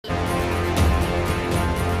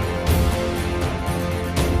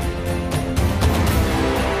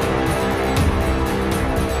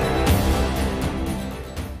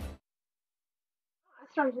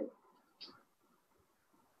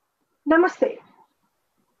Namaste.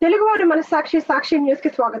 Telugu varu mana Sakshi News ki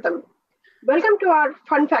swagatam. Welcome to our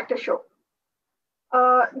Fun Factor show.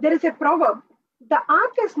 There is a proverb: the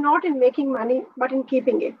art is not in making money, but in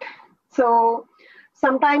keeping it. So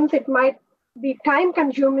sometimes it might be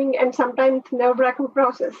time-consuming and sometimes nerve-wracking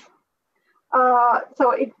process.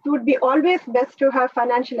 So it would be always best to have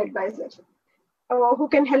financial advisors who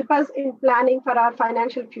can help us in planning for our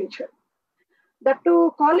financial future. That to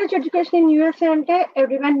college education in USA ante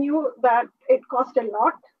everyone knew that it cost a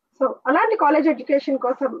lot. So alanti college education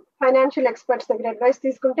kosam financial experts దగ్గర advice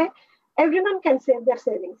తీసుకుంటే everyone can save their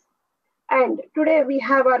savings. And today we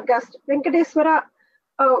have our guest Venkateswara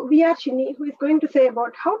VR Chinny, who is going to say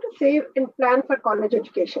about how to save and plan for college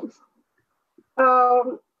educations.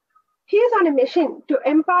 He is on a mission to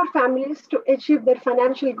empower families to achieve their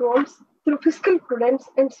financial goals through fiscal prudence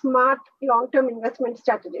and smart long-term investment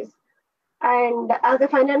strategies. And as a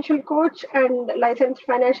financial coach and licensed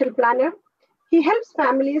financial planner, he helps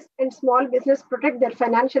families and small business protect their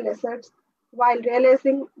financial assets while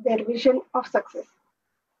realizing their vision of success.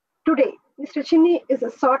 Today, Mr. Chinny is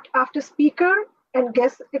a sought-after speaker and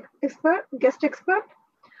guest expert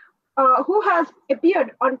who has appeared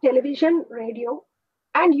on television, radio,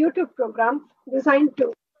 and YouTube programs designed to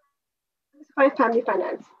simplify family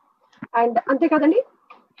finance. And ante kadandi,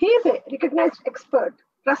 he is a recognized expert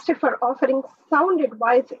trusted for offering sound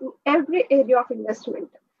advice in every area of investment,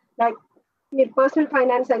 like personal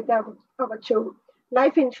finance aithe avvachu,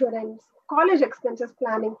 life insurance, college expenses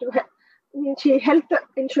planning to health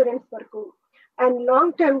insurance varaku, and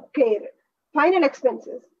long-term care, final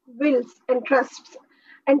expenses, wills and trusts,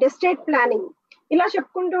 and estate planning. Ila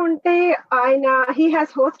cheppuntu unte aina he has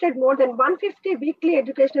hosted more than 150 weekly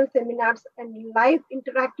educational seminars and live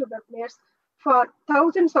interactive webinars for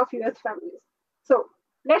thousands of US families. So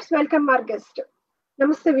let's welcome our guest.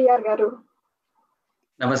 Namaste, VR Garu.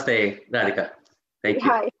 Namaste, Radhika. Thank you.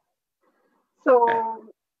 Hi. So,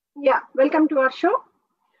 yeah, welcome to our show.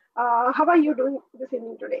 How are you doing this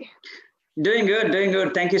evening today? Doing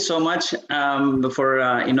good. Thank you so much for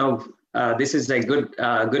this is a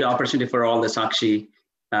good opportunity for all the Sakshi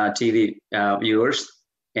TV viewers.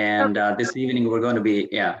 And this evening we're going to be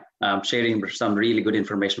sharing some really good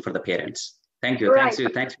information for the parents. Thank you. Right.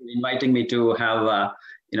 Thanks for inviting me to have.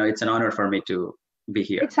 It's an honor for me to be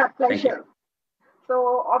here. It's a pleasure. So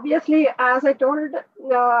obviously, as I told,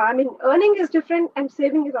 earning is different and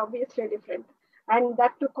saving is obviously different. And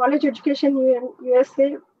that to college education in USA,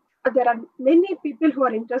 there are many people who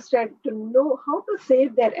are interested to know how to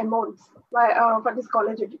save their amounts for this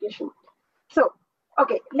college education. So,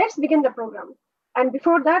 okay, let's begin the program. And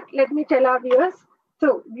before that, let me tell our viewers.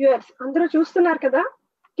 So, viewers, andru chustunar kada,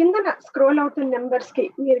 kindana scroll out the numbers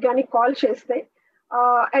ki meer gaani call cheste,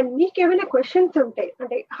 and meek evana questions unte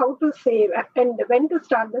ante how to save and when to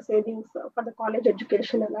start the savings for the college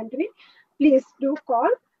education alantivi, please do call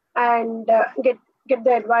and get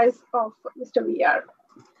the advice of Mr. VR.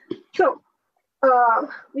 So,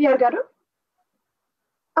 VR garu,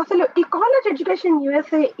 అసలు ఈ college education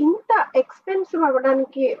USA ఇంత expensive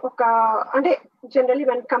అవ్వడానికి అంటే generally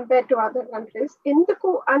when compare to other countries ఎందుకు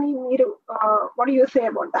అని మీరు what do you say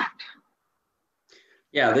about that?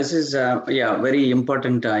 Yeah, this is very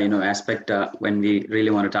important aspect when we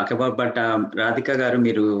really want to talk about. But Radhika garu,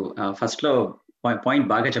 మీరు first లో point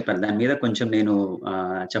బాగా చెప్పారు. దాని మీద కొంచెం నేను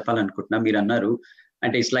చెప్పాలనుకుంటున్నా. మీరు అన్నారు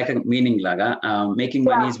అంటే ఇట్స్ లైక్ మీనింగ్ లాగా making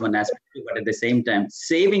money is one aspect, but at the same time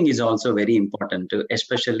saving is also very important,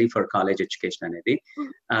 especially for college education అనేది.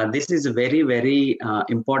 This is very very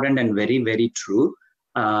important and very very true.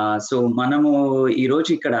 So మనము ఈ రోజు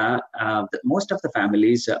ఇక్కడ most of the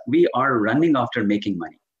families we are running after making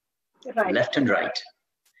money, right, left and right.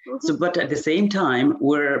 So but at the same time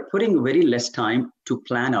we're putting very less time to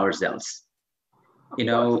plan ourselves,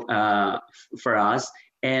 for us.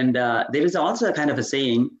 And there is also a kind of a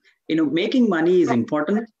saying, making money is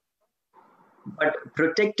important, but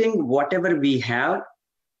protecting whatever we have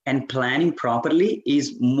and planning properly is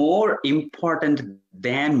more important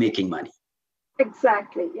than making money.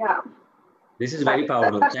 Exactly, yeah. This is very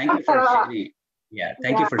powerful. Thank you for sharing.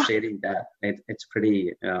 Thank you for sharing that. It's pretty,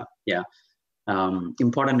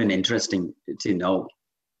 important and interesting to know.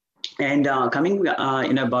 And coming,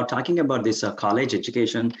 about talking about this college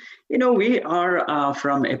education, we are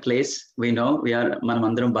from a place, we know, we are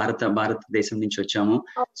manamandram Bharat desam nunchi vachamu.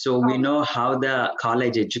 So we know how the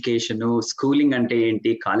college education, schooling ante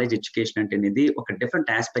enti, college education ante nidi oka different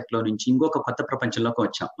aspect lo nunchi ingoka kotta prapanchamloki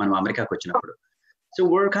vacham manam America ku vachinappudu. So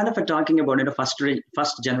we're kind of talking about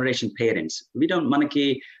first generation parents. We don't manaki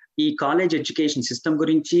ee college education system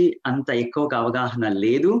gurinchi anta ekkuva avagahana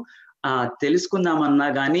ledu. తెలుసుకుందామన్నా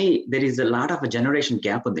కానీ there is a lot of generation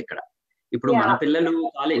gap ఉంది ఇక్కడ. ఇప్పుడు మన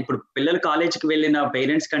పిల్లలు కాలేజ్కి వెళ్ళిన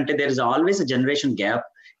parents కంటే there is always a generation gap.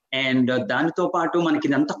 And దానితో పాటు మనకి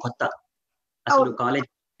ఇదంతా కొత్త. అసలు కాలేజ్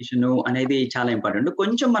అనేది చాలా ఇంపార్టెంట్.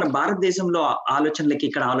 కొంచెం మన భారతదేశంలో ఆలోచనలకి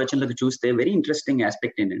ఇక్కడ ఆలోచనలకు చూస్తే వెరీ ఇంట్రెస్టింగ్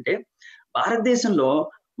ఆస్పెక్ట్ ఏంటంటే, భారతదేశంలో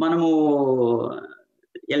మనము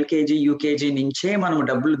ఎల్కేజీ యూకేజీ నుంచే మనం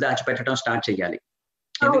డబ్బులు దాచిపెట్టడం స్టార్ట్ చేయాలి.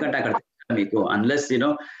 ఎందుకంటే అక్కడ మీకు unless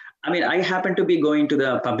I happen to be going to the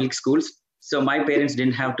public schools, so my parents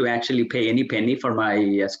didn't have to actually pay any penny for my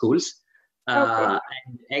schools,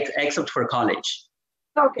 except for college.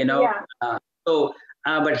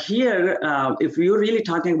 But here, if you're really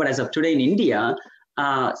talking about as of today in India,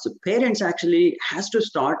 so parents actually has to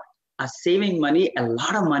start saving money, a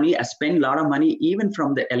lot of money, spend a lot of money even from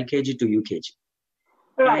the LKG to UKG.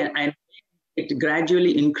 Right. And it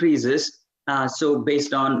gradually increases. So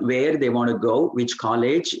based on where they want to go, which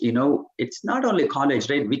college, it's not only college,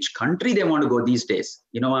 right? Which country they want to go these days.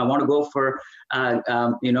 I want to go for,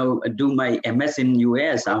 do my MS in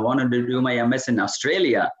US. I want to do my MS in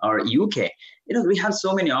Australia or UK. We have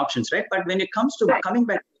so many options, right? But when it comes to coming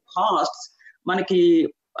back to costs, మనకి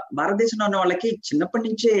భారతదేశంలో ఉన్న వాళ్ళకి చిన్నప్పటి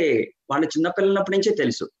నుంచే వాళ్ళ చిన్నపిల్లలప్పటి నుంచే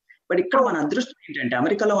తెలుసు. But ఇక్కడ మన అదృష్టం ఏంటంటే,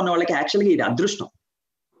 అమెరికాలో ఉన్న వాళ్ళకి యాక్చువల్గా ఇది అదృష్టం.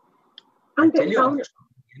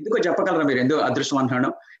 ఎందుకో చెప్పగలరా మీరు ఎందుకు అదృష్టం అంటున్నాను?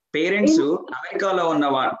 పేరెంట్స్ అమెరికాలో ఉన్న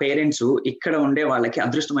పేరెంట్స్ ఇక్కడ ఉండే వాళ్ళకి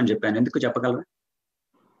అదృష్టం అని చెప్పాను. ఎందుకు చెప్పగలరా?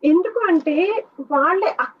 ఎందుకు అంటే వాళ్ళే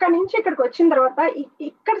అక్కడి నుంచి ఇక్కడికి వచ్చిన తర్వాత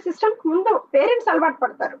ఇక్కడ సిస్టమ్ ముందు పేరెంట్స్ అలవాటు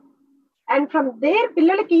పడతారు. అండ్ ఫ్రమ్ దేర్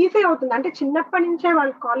పిల్లలకి ఈజీ అవుతుంది. అంటే చిన్నప్పటి నుంచే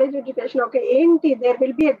వాళ్ళ కాలేజ్ ఎడ్యుకేషన్ ఏంటి, there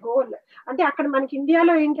will be a goal. అంటే అక్కడ మనకి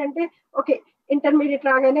ఇండియాలో ఏంటంటే ఇంటర్మీడియట్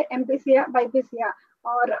రాగానే ఎంపీసీయా బైపీసీయా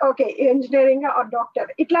ఆర్ ఇంజనీరింగ్ ఆర్ డాక్టర్,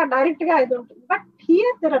 ఇట్లా డైరెక్ట్ గా ఇది ఉంటుంది. But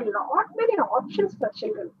here there are lot many options for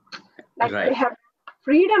children, like they have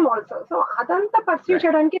freedom also. So అదంతా పర్సూ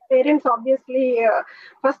చేయడానికి పేరెంట్స్ ఆబ్వియస్లీ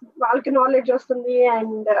ఫస్ట్ వాళ్ళకి నాలెడ్జ్ వస్తుంది,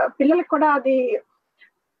 అండ్ పిల్లలకు కూడా అది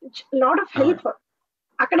లాట్ ఆఫ్ హెల్ప్.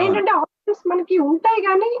 అక్కడ ఏంటంటే ఆప్షన్స్ మనకి ఉంటాయి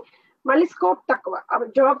కానీ మళ్ళీ స్కోప్ తక్కువ,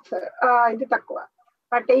 జాబ్స్ ఇది తక్కువ.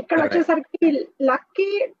 బట్ ఇక్కడ వచ్చేసరికి లక్కీ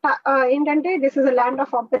ఏంటంటే this is a land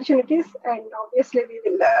of opportunities, and obviously we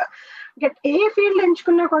will get a field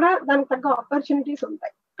ఎంచుకున్నా కూడా దానికి తగ్గ ఆపర్చునిటీస్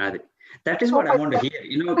ఉంటాయి. That is what I want to hear.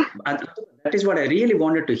 That is what I really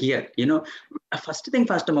wanted to hear. First thing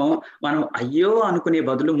first, మనం అయ్యో అనుకునే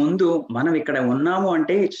బదులు ముందు మనం ఇక్కడ ఉన్నాము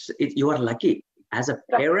అంటే you are lucky. As a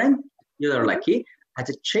parent, you are lucky. As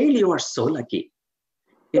a child, you are so lucky.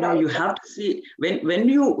 You have to see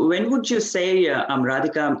when would you say,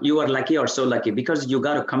 Radhika, you are lucky or so lucky? Because you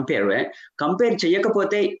got to compare, right? Compare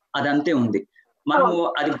చేయకపోతే అదంతే ఉంది. మనము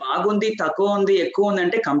అది బాగుంది, తక్కువ ఉంది, ఎక్కువ ఉంది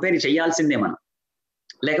అంటే కంపేర్ చేయాల్సిందే మనం,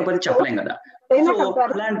 లేకపోతే చెప్పలేం కదా. సో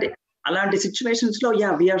అలాంటి సిచ్యువేషన్స్ లో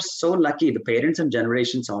we are so lucky. The parents and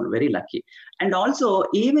generations are very lucky. And also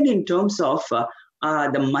even in terms of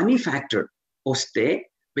the money factor వస్తే,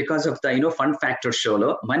 because of the fun factor show లో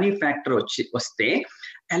మనీ ఫ్యాక్టర్ వస్తే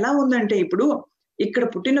ఎలా ఉందంటే, ఇప్పుడు ఇక్కడ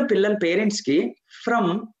పుట్టిన పిల్లల పేరెంట్స్ కి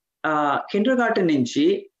ఫ్రమ్ కిండర్ గార్టెన్ నుంచి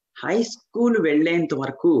హై స్కూల్ వెళ్లేంత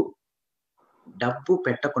వరకు డబ్బు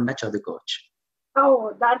పెట్టకుండా చదువుకోవచ్చు.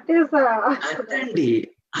 అదండి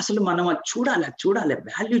అసలు మనం చూడాలి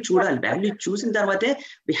వాల్యూ చూసిన తర్వాతే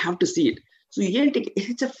we have to see it. So ఏంటి,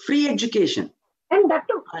 it's a free education. And that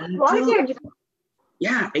too, quality education.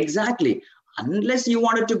 Yeah, exactly. Unless you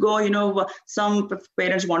wanted to go, some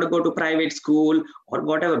parents want to go to private school or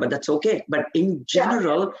whatever, but that's okay. But in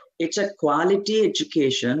general, it's a quality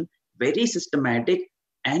education, very systematic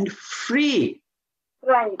and free.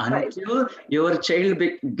 Right. Until your child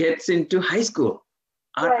gets into high school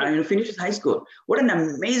or finishes high school. What an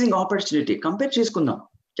amazing opportunity. Compare చేసుకుందాం.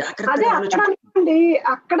 జాగ్రత్తగా ఆలోచించండి.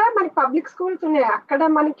 అక్కడ మనకి public schools ఉన్నాయి, అక్కడ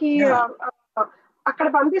మనకి అక్కడ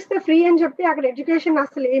పంపిస్తే ఫ్రీ అని చెప్పి అక్కడ ఎడ్యుకేషన్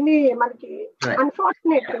అసలు ఏమి మనకి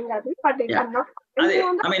అన్ఫార్చునేట్ అది. But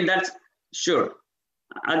I mean that's sure.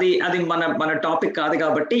 అది మన టాపిక్ కాదు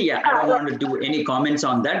కాబట్టి I don't want to do any comments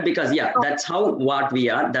on that, because that's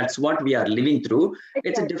what we are living through.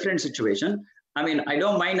 It's a different situation. I mean, I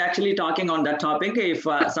don't mind actually talking on that topic if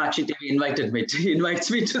Sakshi TV invites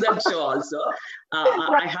me to that show also.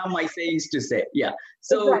 I have my sayings to say. Yeah.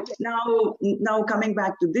 So now coming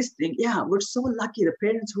back to this thing, we're so lucky. The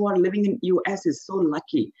parents who are living in US is so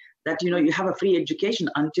lucky that you have a free education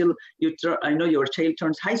until your child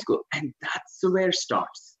turns high school, and that's where it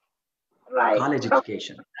starts. Right. College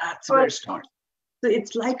education. That's where it starts. So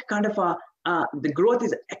it's like kind of the growth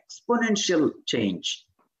is exponential change.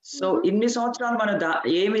 So ఇన్ని సంవత్సరాలు మనం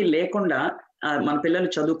ఏమీ లేకుండా మన పిల్లలు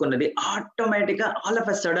చదువుకున్నది automatic గా all of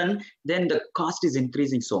a sudden then the cost is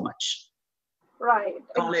increasing so much. Right,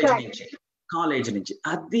 college నుంచి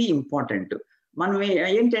అది ఇంపార్టెంట్. మనం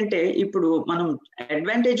ఏంటంటే ఇప్పుడు మనం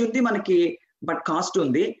అడ్వాంటేజ్ ఉంది మనకి, బట్ కాస్ట్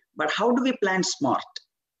ఉంది. But how do we plan smart?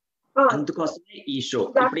 అందుకోసమే ఈ షో.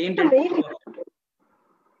 ఇప్పుడు ఏంటంటే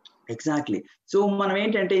ఎగ్జాక్ట్లీ, సో మనం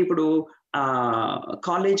ఏంటంటే ఇప్పుడు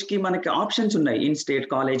కాలేజ్ కి మనకి ఆప్షన్స్ ఉన్నాయి. ఇన్ స్టేట్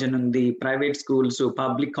కాలేజ్ అని ఉంది, ప్రైవేట్ స్కూల్స్,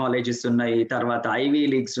 పబ్లిక్ కాలేజెస్ ఉన్నాయి, తర్వాత ఐవీ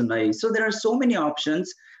లీగ్స్ ఉన్నాయి. So there are so many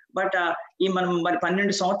options. But ఈ మనం మరి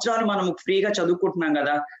 12 సంవత్సరాలు మనం ఫ్రీగా చదువుకుంటున్నాం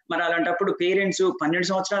కదా, మరి అలాంటప్పుడు పేరెంట్స్ 12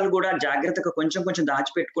 సంవత్సరాలు కూడా జాగ్రత్తగా కొంచెం కొంచెం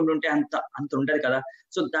దాచిపెట్టుకుంటుంటే అంత ఉండదు కదా.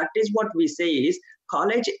 So that is what we say is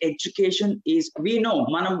college education is, we know,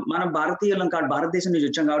 మనం భారతీయులం కాదు, భారతదేశం నుంచి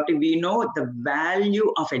వచ్చాం కాబట్టి we know the value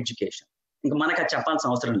of education. ఇంకా మనకు అది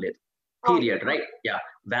చెప్పాల్సిన అవసరం లేదు. Period, right? Yeah,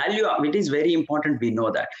 value, it is very important, we know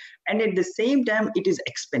that. And at the same time, it is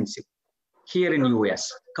expensive. Here in US,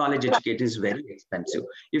 college education is very expensive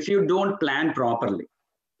if you don't plan properly.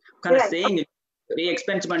 Kind of saying very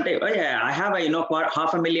expensive, oh yeah, I have a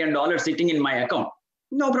 $500,000 sitting in my account.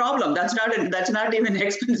 No problem. That's not even an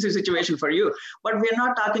expensive situation for you. But we are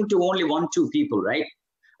not talking to only 1-2 people, right?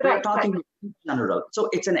 We are talking in general. So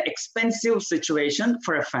it's an expensive situation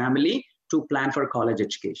for a family to plan for college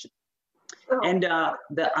education. And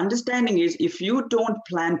the understanding is, if you don't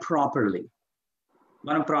plan properly,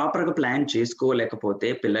 మనం proper గా plan చేసుకోలేకపోతే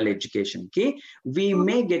పిల్లల education కి, we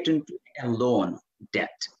may get into a loan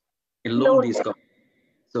debt, తీసుకో.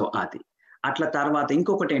 So అది అట్లా. తర్వాత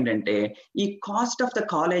ఇంకొకటి ఏంటంటే ఈ కాస్ట్ ఆఫ్ ద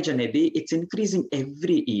కాలేజ్ అనేది it's increasing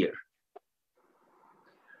every year.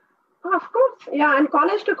 Of course, yeah, and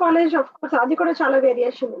college to college of course అది కూడా చాలా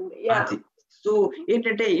వేరియేషన్ ఉంది. అది సో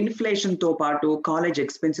ఏంటంటే ఇన్ఫ్లేషన్ తో పాటు కాలేజ్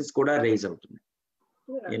ఎక్స్పెన్సెస్ కూడా రేజ్ అవుతుంది.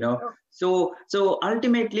 So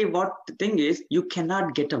ultimately what the thing is, you cannot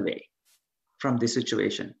get away from this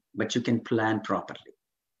situation, but you can plan properly.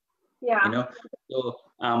 So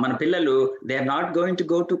మన పిల్లలు, they are not going to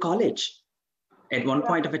go to college at one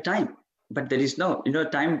point of a time, but there is no,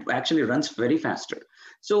 time actually runs very faster.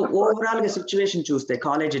 So overall the situation చూస్తే,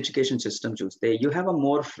 college education system చూస్తే, you have a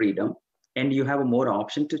more freedom and you have a more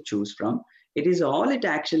option to choose from. It is all it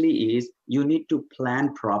actually is, you need to plan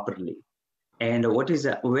properly. And what is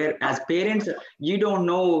where as parents you don't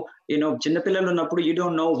know, chinna pillalu unnappudu you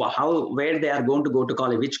don't know where they are going to go to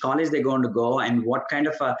college, which college they're going to go, and what kind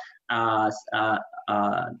of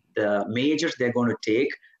the majors they're going to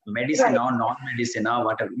take, medicine or non-medicine or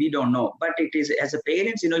whatever, we don't know. But it is, as a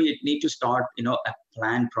parents, you need to start a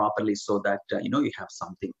plan properly so that you have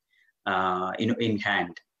something in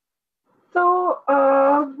hand. So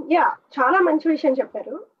చాలా మంచి విషయం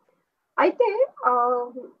చెప్పారు. అయితే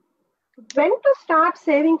when to start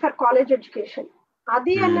saving for college education,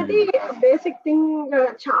 అది అన్నది basic thing.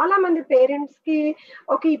 చాలా మంది parents కి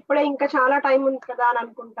ఓకే ఇప్పుడే ఇంకా చాలా టైం ఉంది కదా అని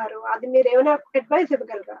అనుకుంటారు. అది మీరు ఏమైనా అడ్వైస్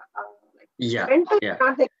ఇవ్వగలరా? when to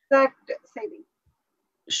start the exact saving?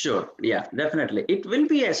 Sure, yeah, definitely. It will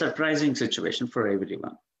be a surprising situation for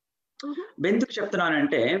everyone. ఎందుకు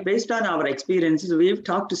చెప్తున్నానంటే, based on our experiences, we've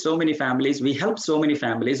talked to so many families, we helped so many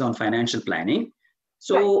families on financial planning.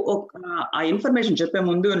 So ఆ information చెప్పే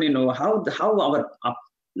ముందు నేను how our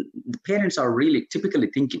parents are really typically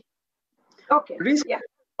thinking. Okay. Recently,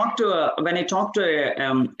 when I talked to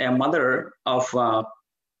a mother of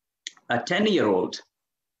a 10-year-old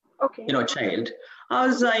child,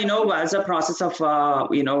 as as a process of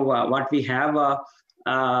what we have,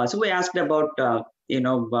 so we asked about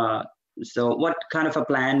so what kind of a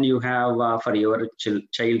plan you have for your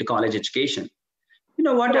child college education. You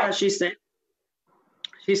know what she said?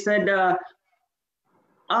 She said,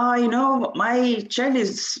 my child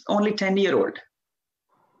is only 10-year-old.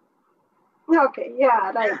 Okay, yeah,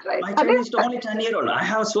 right. My child is only 10-year-old. I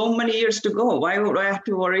have so many years to go. Why would I have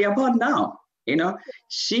to worry about now?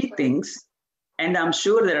 She thinks, and I'm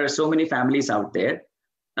sure there are so many families out there,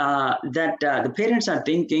 that the parents are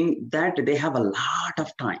thinking that they have a lot of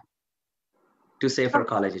time to save for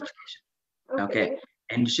college education. Okay.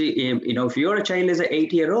 And she, if your child is an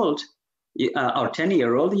 8-year-old, or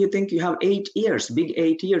 10-year-old, you think you have 8 years, big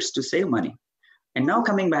 8 years to save money. And now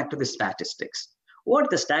coming back to the statistics, what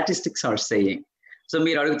the statistics are saying. So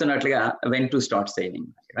meer adugutunnatluga, when to start saving,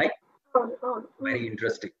 right? Very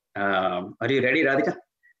interesting. Are you ready, Radhika?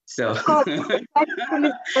 So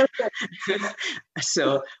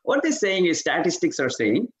what they're saying is, statistics are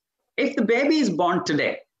saying, if the baby is born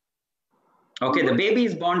today, okay, the baby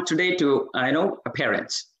is born today to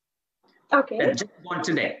parents, okay, just born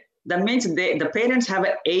today, that means the parents have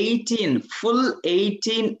 18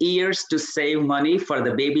 years to save money for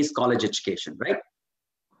the baby's college education, right?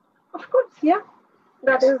 Of course, yeah.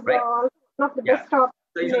 That is right. One of the best options.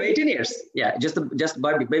 So you have 18 years. Yeah, just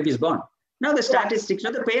baby is born. Now the statistics,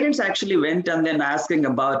 the parents actually went and then asking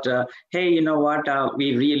about, hey, you know what,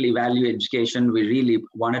 we really value education. We really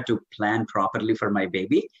wanted to plan properly for my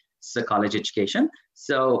baby. It's a college education.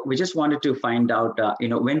 So we just wanted to find out,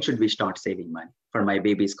 when should we start saving money for my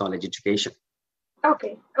baby's college education?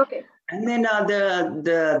 Okay. And then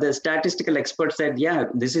the statistical expert said, yeah,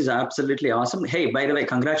 this is absolutely awesome. Hey, by the way,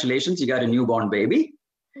 congratulations, you got a newborn baby.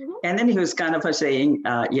 Mm-hmm. And then he was kind of saying,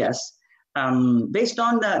 yes. Based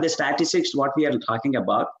on the statistics, what we are talking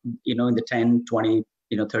about, in the 10, 20,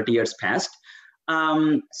 30 years past.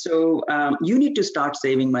 So you need to start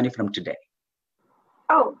saving money from today.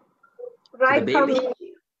 Oh, right. So the baby,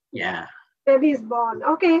 yeah. Baby is born.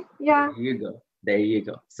 Okay. Yeah. There you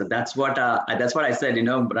go. So that's what I said,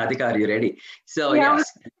 Radhika, are you ready? So yeah.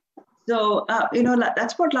 Yes. So,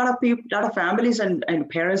 that's what a lot of families and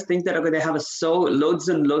parents think that, okay, they have loads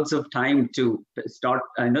and loads of time to start,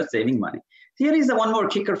 saving money. Here is the one more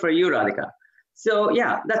kicker for you, Radhika. So,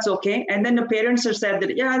 yeah, that's okay. And then the parents have said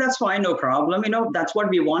that, yeah, that's fine, no problem. That's what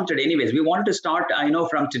we wanted anyways. We wanted to start,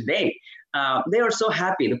 from today. They were so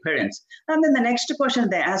happy, the parents. And then the next question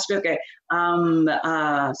they asked, okay,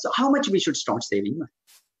 so how much we should start saving money?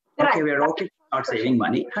 Okay, we're okay to start saving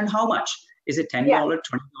money. And how much? Is it $10, $20,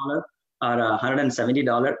 or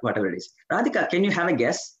 $170, whatever it is? Radhika, can you have a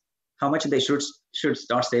guess how much they should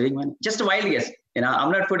start saving money? Just a wild guess.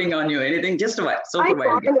 I'm not putting on you anything. Just a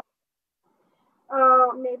wild guess.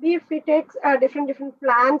 Maybe if we take different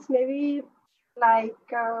plans, maybe like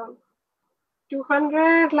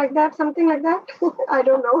 200, like that, something like that. I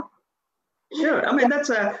don't know. Sure. That's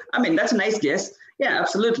a nice guess. Yeah,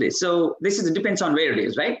 absolutely. So this depends on where it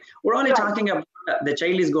is, right? We're only talking about the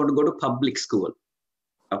child is going to go to public school.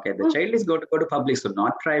 Okay, the child is going to go to public school,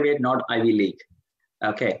 not private, not Ivy League.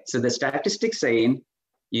 Okay, so the statistics saying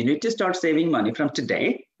you need to start saving money from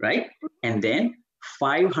today, right? And then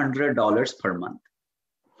 $500 per month.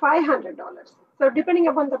 $500. So depending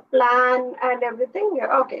upon the plan and everything.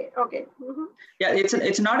 Okay. Mm-hmm. Yeah,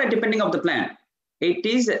 it's not a depending of the plan. It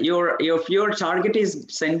is if your target is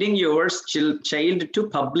sending your child to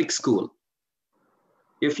public school.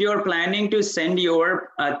 If you're planning to send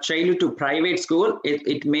your child to private school,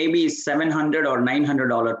 it may be $700 or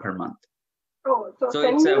 $900 per month. Oh, so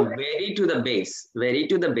it's very to the base.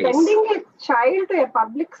 Sending a child to a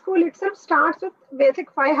public school itself starts with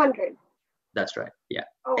basic 500. That's right. Yeah.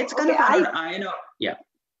 Oh, it's kind of I know. Yeah.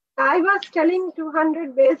 I was telling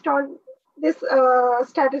 200 based on this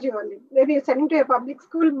strategy only. Maybe sending to a public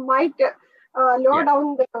school might lower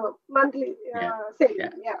down the monthly saving.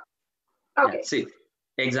 Yeah. Okay. Yeah. See,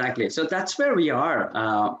 exactly. So that's where we are,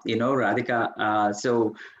 Radhika.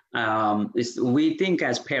 So we think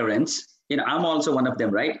as parents, I'm also one of them,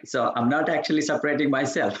 right? So I'm not actually separating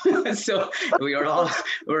myself. So we're all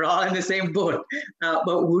in the same boat. But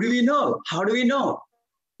who do we know? How do we know?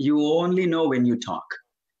 You only know when you talk.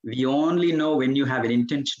 We only know when you have an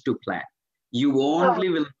intention to plan. You only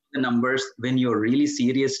will know the numbers when you're really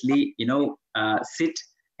seriously, sit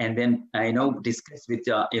and then, discuss with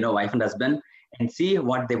your, wife and husband and see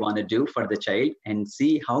what they want to do for the child and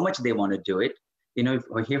see how much they want to do it.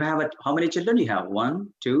 If you have how many children you have?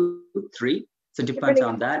 1, 2, 3. So it depends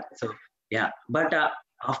on that. So yeah, but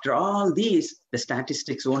after all these, the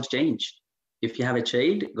statistics won't change. If you have a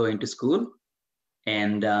child going to school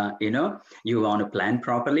and, you want to plan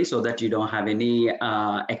properly so that you don't have any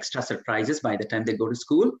extra surprises by the time they go to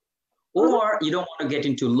school, or you don't want to get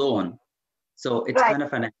into loan. So it's kind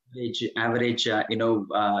of an average,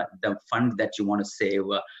 the fund that you want to save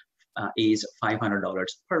is $500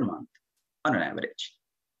 per month. On an average.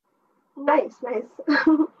 Nice.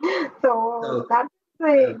 So that's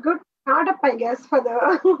a good startup, I guess, for the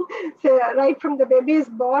so right from the baby is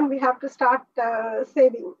born, we have to start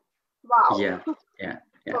saving. Wow. Yeah.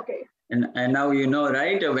 Okay. And now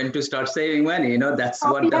right, when to start saving money. That's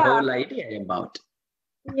what the whole idea is about.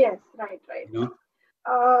 Yes, right.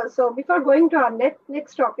 So before going to our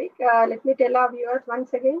next topic, let me tell our viewers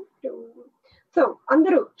once again so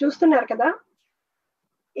Andaru చూస్తున్నారు కదా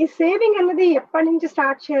ఈ saving అన్నది ఎప్పటి నుంచి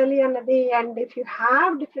start చేయాలి అన్నది, and if you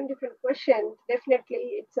have different questions, definitely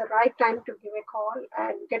it's right time to give a call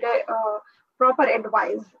and get a proper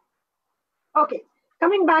advice. Okay,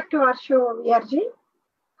 coming back to our show VRG,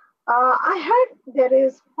 I heard there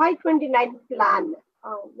is 529 plan.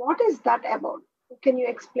 What is that about? Can you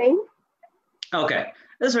explain? Okay,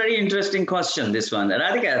 that's a very interesting question, this one.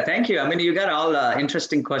 Radhika, thank you. You got all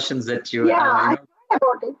interesting questions that you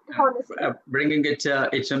about it, honestly. Bringing it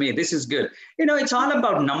to me. This is good. It's all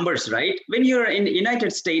about numbers, right? When you're in the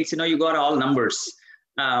United States, you got all numbers.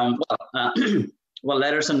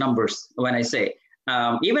 Letters and numbers, when I say.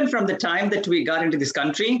 Even from the time that we got into this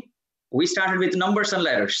country, We started with numbers and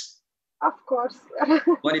letters. Of course.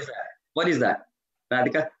 What is that? What is that,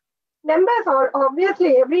 Radhika? Numbers are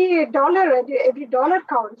obviously every dollar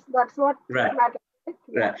counts. That's what matters.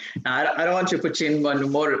 Right. I don't want to put in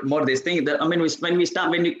one more this thing. I mean, when we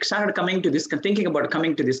started coming to this, thinking about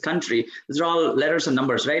coming to this country, these are all letters and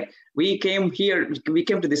numbers, right? We came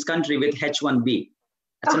to this country with H1B.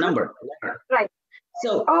 That's a number. Right.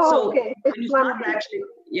 So okay. When you start actually,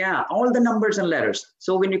 all the numbers and letters.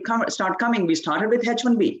 So when you start coming, we started with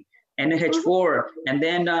H1B and H4 and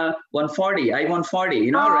then 140, I-140,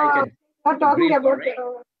 you know, like I'm talking about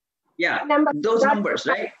right? Those numbers,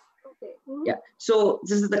 right? Okay. Yeah. So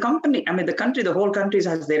this is the company. I mean, the whole country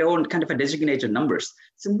has their own kind of a designated numbers.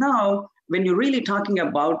 So now, when you're really talking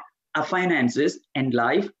about finances and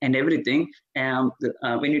life and everything,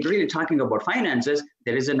 when you're really talking about finances,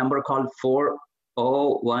 there is a number called 401k.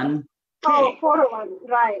 Oh, 401.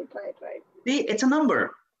 Right. See, it's a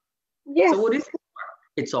number. Yes. So what is it?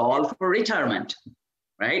 It's all for retirement,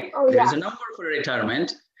 right? There is a number for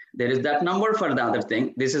retirement. There is that number for the other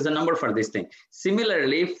thing. This is a number for this thing.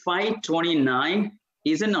 Similarly, 529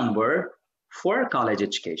 is a number for college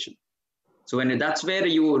education. So that's where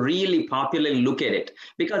you really popularly look at it,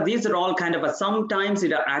 because these are all kind of sometimes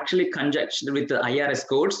it are actually conjectured with the IRS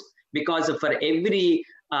codes, because for every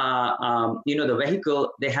the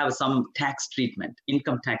vehicle, they have some tax treatment,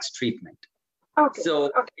 income tax treatment. Okay. So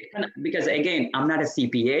because again, I'm not a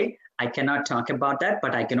CPA, I cannot talk about that,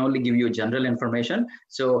 but I can only give you general information.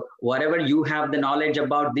 So whatever you have the knowledge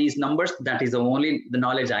about these numbers, that is only the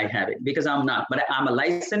knowledge I have it, because I'm not, but I'm a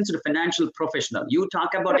licensed financial professional. You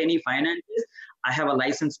talk about any finances, I have a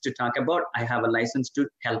license to talk about, I have a license to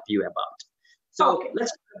help you about. So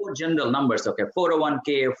let's talk about general numbers. Okay,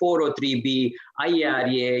 401k, 403b,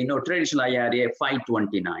 IRA, traditional IRA,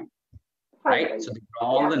 529, right? So these are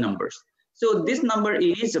all the numbers. So this number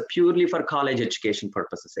is purely for college education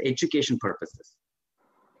purposes.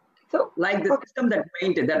 So like the system the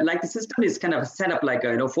system is kind of set up like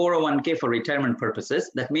a 401k for retirement purposes.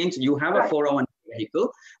 That means you have a 401k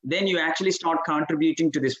vehicle, then you actually start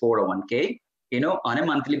contributing to this 401k, on a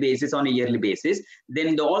monthly basis, on a yearly basis.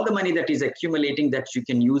 Then all the money that is accumulating, that you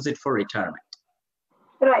can use it for retirement.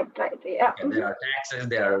 Right. Yeah. And there are taxes,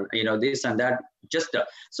 there are, this and that.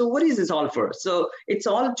 So what is this all for? So it's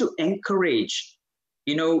all to encourage,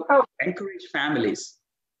 encourage families.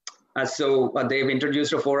 So they've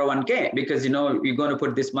introduced a 401k because, you're going to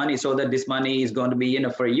put this money so that this money is going to be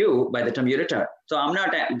enough for you by the time you retire. So I'm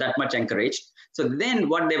not that much encouraged. So then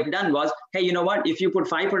what they've done was, hey, you know what? If you put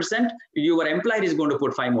 5%, your employer is going to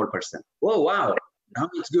put 5 more %. Oh, wow. Now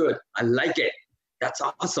it's good. I like it. That's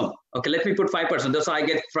awesome. Okay, let me put 5%. So I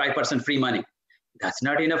get 5% free money. That's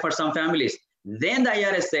not enough for some families. Then the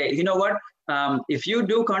IRS say, you know what? If you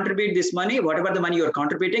do contribute this money, whatever the money you're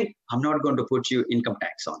contributing, I'm not going to put you income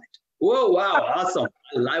tax on it. Whoa, wow, awesome.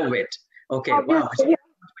 I love it. Okay, wow.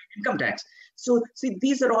 Income tax. So see,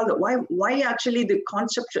 these are all why actually the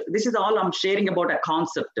concept, this is all I'm sharing about a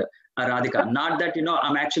concept, Radhika, not that,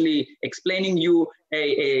 I'm actually explaining you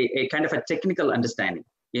a kind of a technical understanding.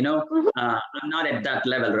 I'm not at that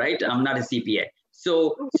level, right? I'm not a CPA.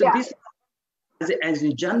 So this, as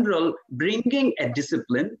in general, bringing a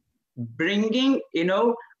discipline, bringing,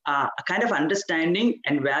 a kind of understanding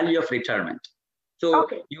and value of retirement. So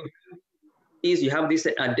you have this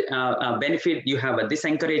benefit, you have this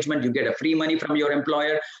encouragement, you get a free money from your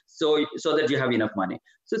employer, so that you have enough money.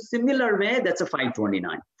 So similar way, that's a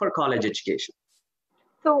 529 for college education.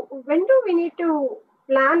 So when do we need to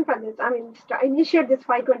plan for this? I mean, initiate this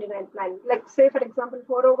 529 plan. Like say, for example,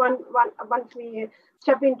 401, once we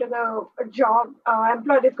step into the job,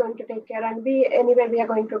 employer is going to take care, and we are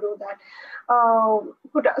going to do that,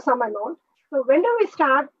 put some amount. So when do we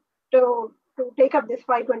start to take up this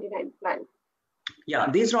 529 plan? Yeah,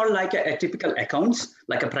 these are all like a typical accounts,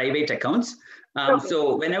 like a private accounts.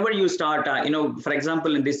 So whenever you start, for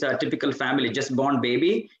example, in this typical family, just born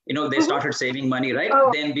baby, they started saving money, right?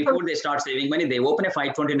 Then before they start saving money, they open a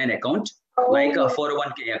 529 account, like a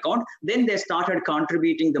 401k account. Then they started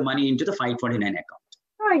contributing the money into the 529 account.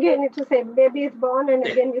 Oh, again, it's the same. Baby is born, and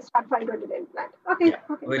again, we start 529 plan. Okay.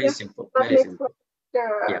 Very simple. Very simple.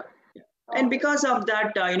 And because of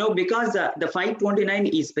that, because the 529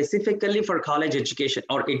 is specifically for college education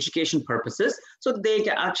or education purposes, so they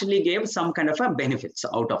actually gave some kind of a benefits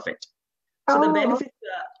out of it. So the benefit,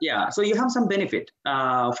 so you have some benefit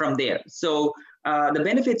from there. So the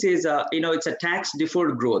benefits is, it's a tax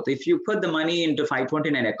deferred growth. If you put the money into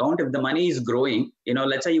 529 account, if the money is growing,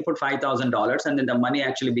 let's say you put $5,000 and then the money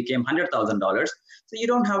actually became $100,000. So you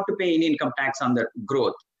don't have to pay any income tax on the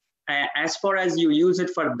growth. As far as you use it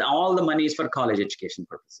for all the money is for college education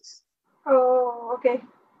purposes. Oh, okay.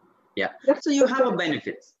 Yeah. That's So you have a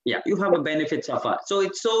benefits. Yeah, you have a benefits of so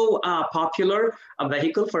it's so popular a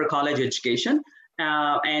vehicle for college education,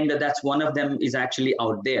 and that's one of them is actually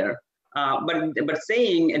out there. But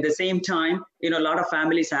saying at the same time, a lot of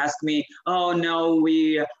families ask me, oh no,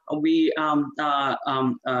 we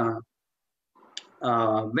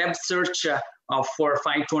web search for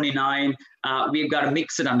 529, we've got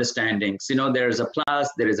mixed understandings. There's a plus,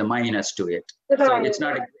 there is a minus to it. right. So it's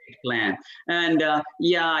not a great plan. And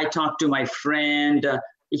yeah, I talked to my friend.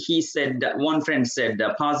 He said, one friend said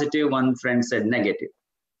positive, one friend said negative.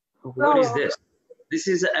 What is this? This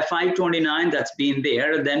is a 529 that's been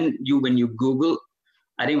there. Then when you Google,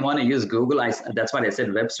 I didn't want to use Google. That's why I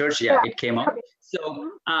said web search. Yeah, it came up.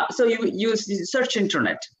 So, so you search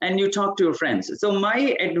internet and you talk to your friends. So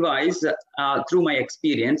my advice, through my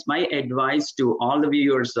experience, my advice to all the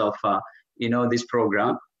viewers of this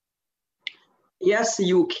program, yes,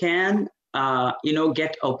 you can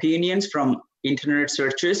get opinions from internet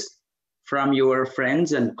searches from your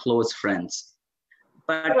friends and close friends,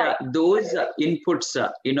 but those inputs,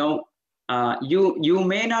 you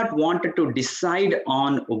may not want to decide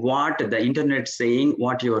on what the internet saying,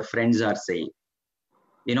 what your friends are saying.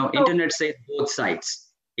 Internet says both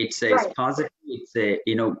sides. It says positive, it's a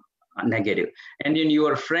negative. And in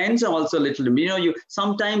your friends also little, you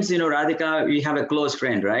sometimes, Radhika, we have a close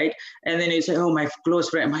friend, right? And then you say, oh, my close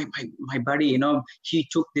friend, my buddy, he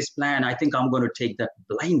took this plan. I think I'm going to take that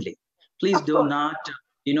blindly. Please do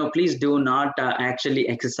not actually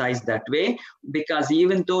exercise that way, because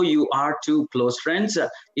even though you are two close friends,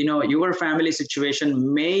 your family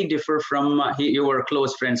situation may differ from your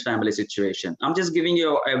close friend's family situation. I'm just giving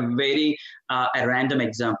you a very a random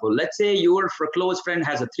example. Let's say your close friend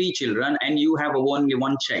has 3 children and you have only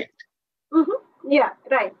 1 child. Mm-hmm. Yeah,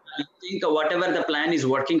 right. You think whatever the plan is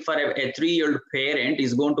working for a 3-year-old parent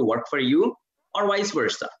is going to work for you, or vice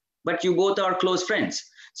versa. But you both are close friends.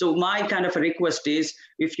 So my kind of a request is,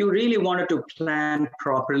 if you really wanted to plan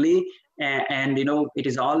properly, and it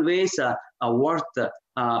is always worth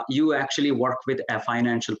you actually work with a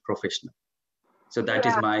financial professional. So that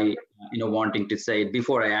is my wanting to say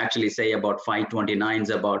before I actually say about 529s.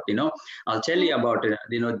 About I'll tell you about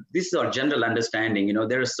this is our general understanding.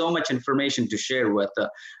 There is so much information to share with,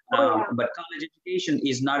 but college education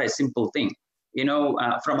is not a simple thing.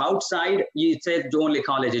 From outside, you said only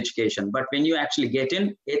college education, but when you actually get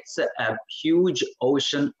in, it's a huge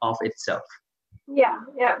ocean of itself. Yeah,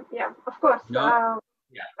 of course.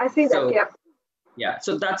 I see that. Yeah,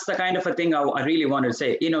 so that's the kind of a thing I really want to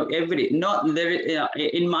say. In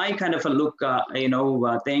my kind of a look,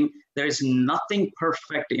 thing, there is nothing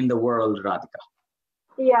perfect in the world, Radhika.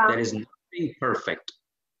 Yeah, there is nothing perfect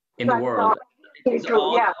in the world. It's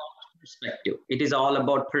all perspective. It is all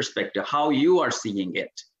about perspective, how you are seeing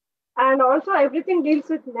it. And also everything deals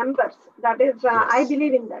with numbers. That is, yes. I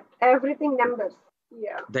believe in that. Everything numbers.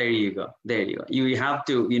 Yeah. There you go. You have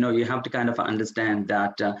to kind of understand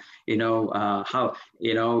that, how,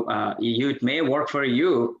 it may work for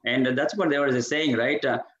you. And that's what they were saying, right?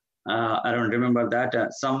 I don't remember that.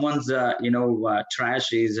 Someone's,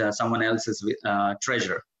 trash is someone else's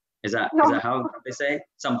treasure. Is that how they say?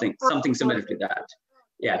 Something similar to that.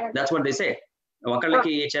 Yeah, that's what they say. But what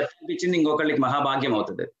we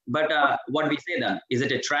say then, is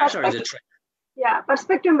it a trash or is it trash? Yeah,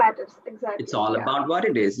 perspective matters. Exactly. It's all about what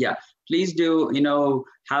it is. Yeah, please do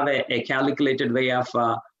have a calculated way of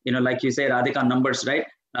like you say, Radhika, numbers, right?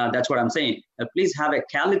 That's what I'm saying. Please have a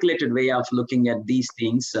calculated way of looking at these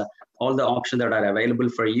things, all the options that are available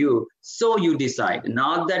for you, so you decide.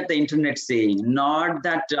 Not that the internet's saying, not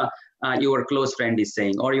that your close friend is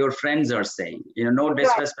saying, or your friends are saying. No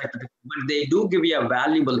disrespect, but they do give you a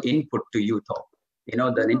valuable input to you, though.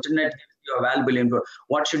 The internet gives you a valuable input.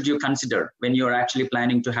 What should you consider when you're actually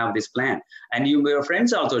planning to have this plan? And your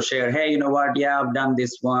friends also share, hey, you know what? Yeah, I've done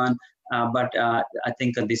this one. But I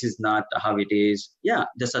think this is not how it is. Yeah,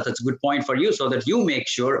 that's a good point for you, so that you make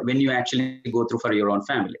sure when you actually go through for your own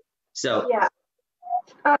family. So yeah,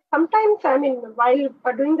 sometimes, I mean, while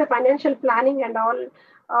doing the financial planning and all,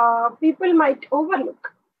 people might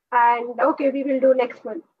overlook. And okay, we will do next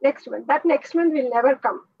month. That next month will never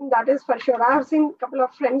come. That is for sure. I have seen a couple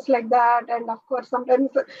of friends like that. And of course, sometimes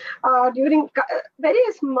during very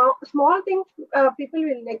small things, people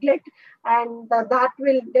will neglect, and that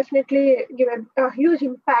will definitely give a huge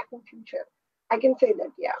impact in future. I can say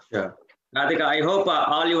that, yeah. Sure. Radhika, I hope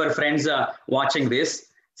all your friends are watching this.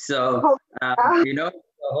 So,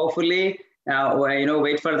 hopefully,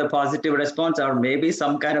 wait for the positive response, or maybe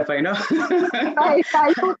some kind of, Right.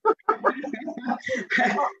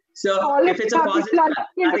 So if it's a positive,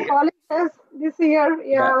 college this year,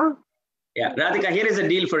 yeah. Yeah, Radhika, here is a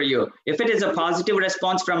deal for you. If it is a positive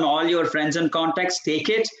response from all your friends and contacts, take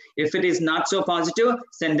it. If it is not so positive,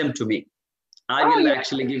 send them to me. I will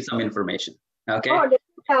actually give some information. Okay. Oh,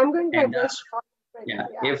 I'm going to And address. yeah,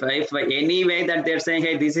 if any way that they're saying,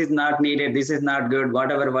 hey, this is not needed, this is not good,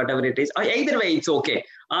 whatever it is, either way, it's okay.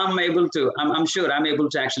 I'm sure I'm able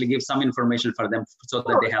to actually give some information for them so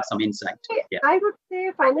that they have some insight. Yeah. I would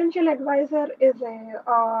say financial advisor is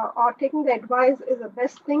or taking the advice is the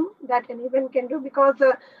best thing that anyone can do, because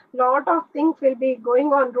a lot of things will be rolling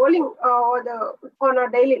on our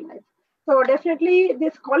daily life. So definitely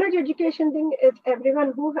this college education thing is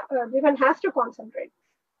everyone has to concentrate.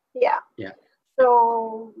 Yeah. Yeah.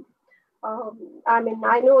 So, I mean,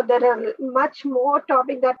 I know there are much more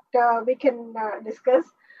topic that we can discuss.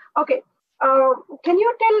 Okay. Can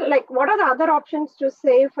you tell, like, what are the other options to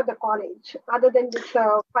save for the college other than this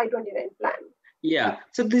 529 plan? Yeah,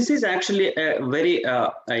 so this is actually a very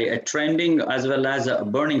a trending as well as a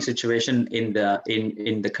burning situation in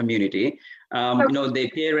the community.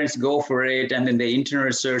 The parents go for it, and then they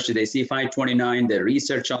internet search, they see 529, they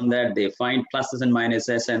research on that, they find pluses and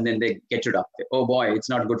minuses, and then they get it up. Oh boy, it's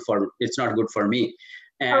not good for me,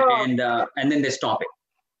 and then they stop it.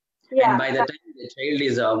 Yeah, and by the time the child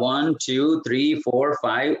is 1, 2, 3, 4,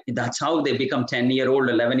 5, that's how they become 10-year-old,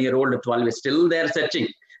 11-year-old, 12. Still they're searching.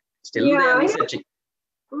 Still they are researching.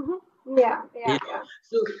 Mm-hmm. Yeah.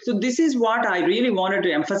 So this is what I really wanted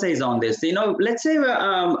to emphasize on this. Let's say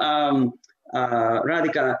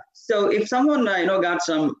Radhika. So if someone got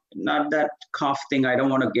some, not that cough thing, I don't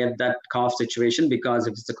want to get that cough situation because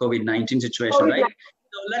it's a COVID-19 situation, right?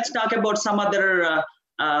 So let's talk about some other.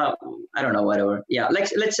 I don't know, whatever. Yeah,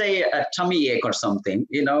 let's say a tummy ache or something.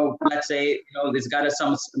 Let's say this got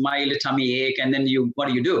some mild tummy ache, and then what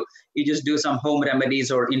do? You just do some home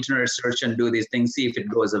remedies or internet search and do these things, see if it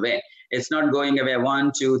goes away. It's not going away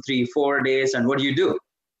 1, 2, 3, 4 days, and what do?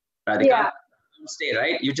 Radhika? Yeah. You stay,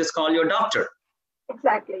 right? You just call your doctor.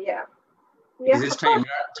 Exactly. Yeah. Because it's time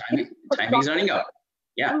is running out.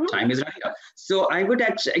 Yeah, time is running out. So I would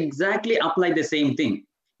actually exactly apply the same thing.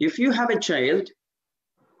 If you have a child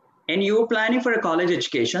and you're planning for a college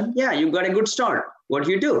education, yeah, you got a good start. What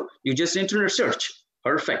do? You just internet search.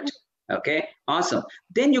 Perfect. Okay, awesome.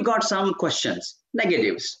 Then you got some questions,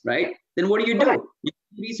 negatives, right? Then what do? You keep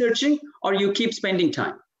researching or you keep spending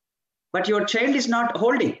time. But your child is not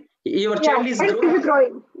holding. Your child is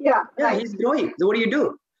growing. Yeah, he's growing. So what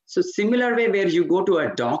do? So similar way where you go to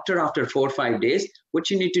a doctor after 4 or 5 days, what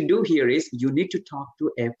you need to do here is you need to talk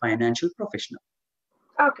to a financial professional.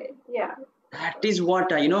 Okay, yeah. That is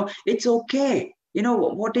what, it's okay.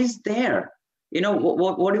 What is there?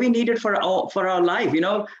 What do we need it for our life?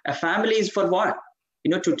 A family is for what?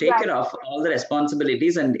 To take care of all the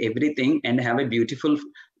responsibilities and everything and have a beautiful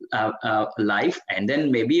life, and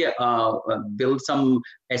then maybe build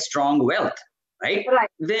a strong wealth, right?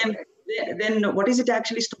 Then what is it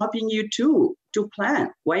actually stopping you to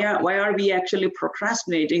plan? Why are we actually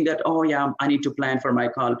procrastinating that? Oh yeah, I need to plan for my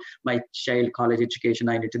child college education.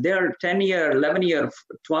 They are 10-year, 11-year,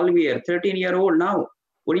 12-year, 13-year-old now.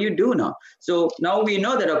 What do you do now? So now we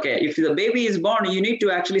know that, okay, if the baby is born, you need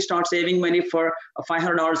to actually start saving money for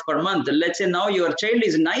 $500 per month. Let's say now your child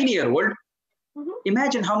is 9-year-old.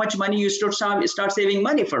 Imagine how much money you start saving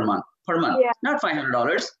money per month. Yeah. Not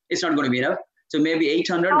 $500. It's not going to be enough. So maybe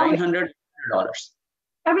 $800, $900.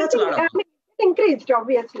 That's a lot of money. Increased,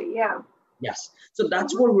 obviously, yeah. Yes. So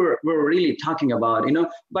that's what we're really talking about,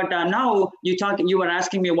 But now you were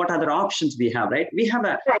asking me what other options we have, right? We have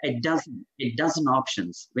a dozen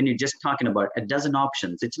options. When you're just talking about a dozen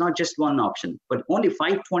options, it's not just one option, but only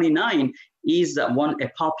 529 is a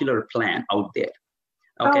popular plan out there.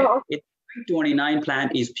 Okay. 529 plan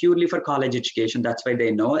is purely for college education. That's why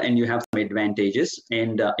they know, and you have some advantages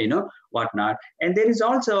and whatnot. And there is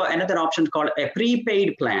also another option called a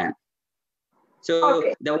prepaid plan.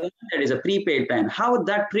 So the one that is a prepaid plan, how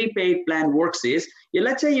that prepaid plan works is,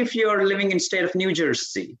 let's say if you're living in state of New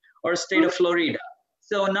Jersey or state of Florida.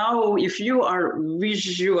 So now if you are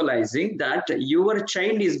visualizing that your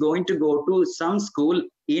child is going to go to some school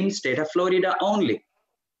in state of Florida only,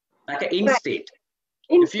 like an in-state.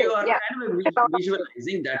 If you are kind of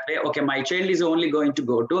visualizing that way, okay, my child is only going to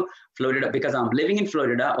go to Florida because I'm living in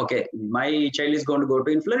Florida. Okay, my child is going to go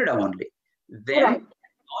to in Florida only. Then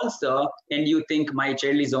also, and you think my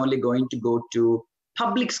child is only going to go to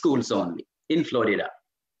public schools only in Florida.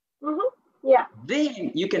 Yeah.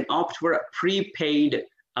 Then you can opt for prepaid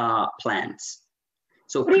plans.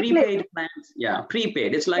 So prepaid plans,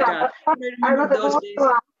 prepaid. It's like those days.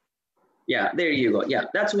 Yeah, there you go. Yeah,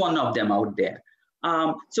 that's one of them out there.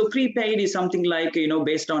 So prepaid is something like,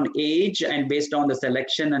 based on age and based on the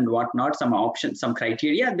selection and whatnot, some options, some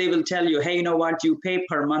criteria, they will tell you, hey, you know what, you pay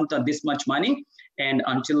per month on this much money and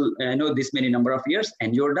until, this many number of years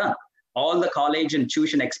and you're done. All the college and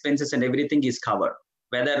tuition expenses and everything is covered.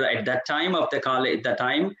 Whether at that time of the college, the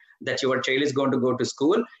time that your child is going to go to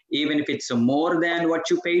school, even if it's more than what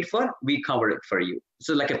you paid for, we cover it for you.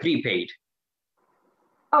 So like a prepaid.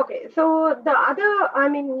 Okay, so the other,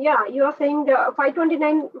 you are saying the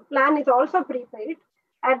 529 plan is also prepaid.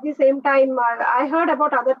 At the same time, I heard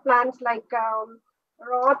about other plans like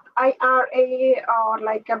Roth IRA or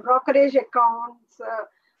like a brokerage accounts,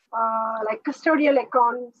 like custodial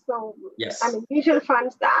accounts. So, yes, mutual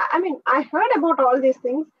funds. I heard about all these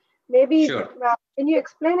things. Maybe sure. Can you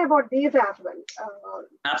explain about these as well?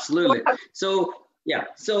 Absolutely.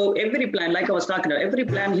 So every plan, like I was talking about, every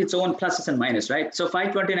plan has its own pluses and minuses, right? So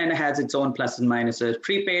 529 has its own pluses and minuses.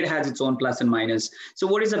 Prepaid has its own plus and minus. So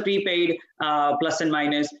what is a prepaid plus and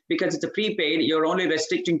minus? Because it's a prepaid, you're only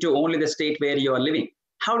restricting to only the state where you are living.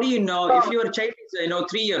 How do you know if your child is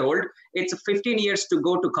 3-year-old, it's 15 years to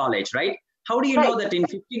go to college, right? How do you know that in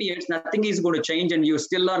 15 years, nothing is going to change and you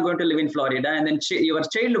still are going to live in Florida and then your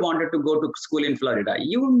child wanted to go to school in Florida?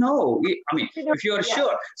 If you are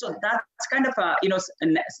sure. So that's kind of a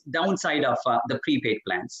downside of the prepaid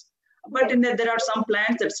plans. But there are some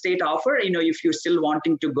plans that state offer, if you're still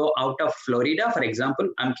wanting to go out of Florida, for example,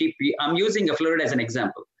 I'm using Florida as an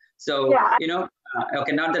example. So,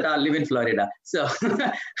 okay, not that I live in Florida. So,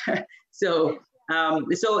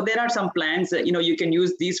 so there are some plans, you can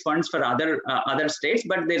use these funds for other states,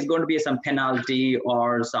 but there's going to be some penalty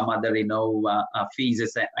or some other,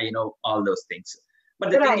 fees, all those things.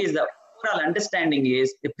 But the thing is, the overall understanding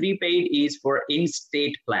is the prepaid is for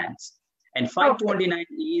in-state plans, and 529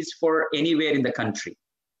 is for anywhere in the country.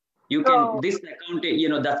 You can this account,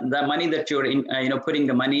 the money that you're in, putting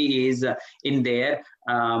the money is in there.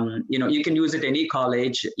 You can use it any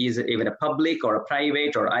college, is even a public or a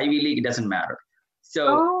private or Ivy League, it doesn't matter.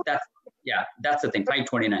 So that's the thing,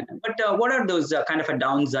 529. But what are those kind of a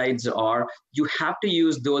downsides are? You have to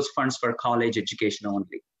use those funds for college education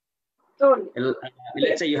only.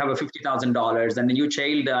 Let's say you have a $50,000 and your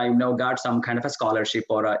child, got some kind of a scholarship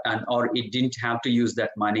or it didn't have to use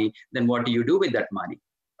that money. Then what do you do with that money,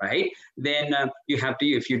 right? Then you have to,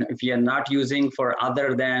 if you are not using for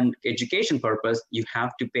other than education purpose, you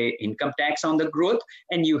have to pay income tax on the growth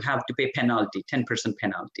and you have to pay penalty, 10%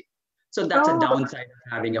 penalty. So that's a downside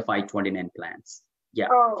of having a 529 plans. Yeah.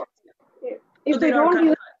 If they don't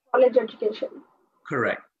use college education.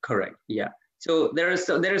 Correct. Yeah. So there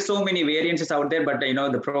are so many variances out there, but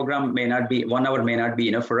the program may not be 1 hour may not be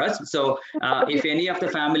enough for us. So if any of the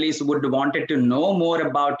families would wanted to know more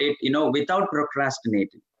about it, without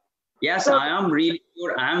procrastinating. Yes, I am really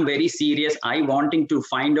sure. I am very serious. I wanting to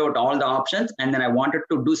find out all the options, and then I wanted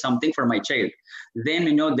to do something for my child.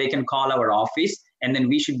 Then they can call our office, and then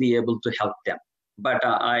we should be able to help them. But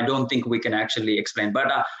I don't think we can actually explain.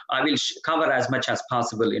 But I will cover as much as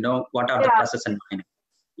possible. What are the pluses and minuses?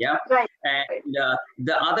 Yeah. Right. And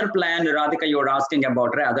the other plan, Radhika, you were asking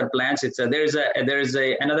about other plans. There's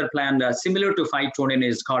another plan similar to 529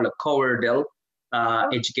 is called a Coverdell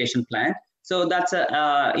education plan. So that's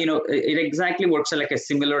it exactly works like a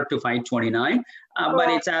similar to 529, but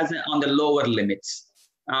it's on the lower limits.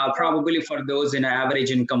 Probably for those in average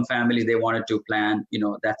income family, they wanted to plan,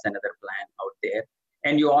 that's another plan out there.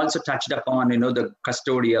 And you also touched upon, the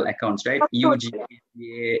custodial accounts, right?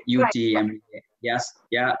 UGA, UTM. Yes.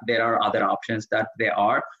 Yeah. There are other options that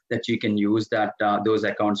you can use those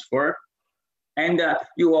accounts for. And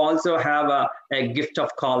you also have a gift of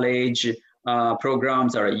college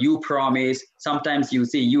programs or a You Promise. Sometimes you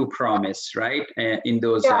see You Promise, right? In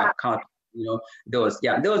those those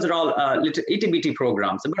are all little bitty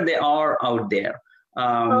programs, but they are out there.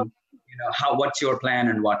 What's your plan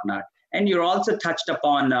and whatnot. And you're also touched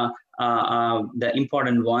upon the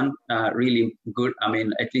important one, really good.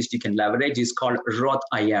 At least you can leverage, is called Roth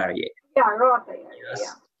IRA. Yeah, Roth IRA.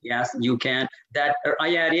 Yes, you can. That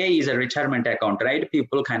IRA is a retirement account, right?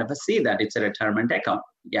 People kind of see that it's a retirement account.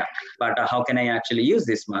 Yeah, but how can I actually use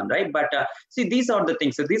this one, right? But see, these are the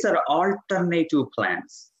things. So these are alternative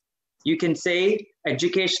plans. You can say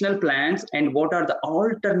educational plans and what are the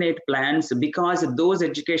alternate plans, because those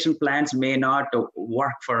education plans may not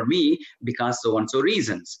work for me because so and so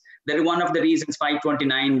reasons. That is one of the reasons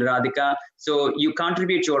 529, Radhika. So you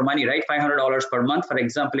contribute your money, right? $500 per month, for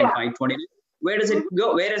example, in 529. Where does it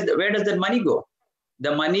go? Where does that money go?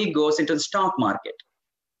 The money goes into the stock market.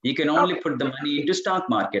 You can only put the money into stock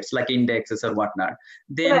markets like indexes or whatnot.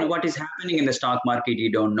 Then what is happening in the stock market,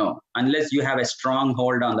 you don't know. Unless you have a strong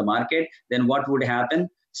hold on the market, then what would happen?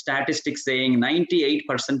 Statistics saying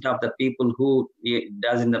 98% of the people who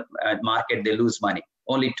does in the market, they lose money.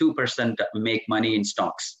 Only 2% make money in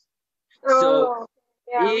stocks. So,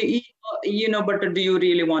 but do you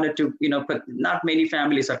really want to, but not many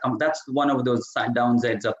families are, that's one of those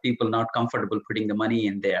downsides of people not comfortable putting the money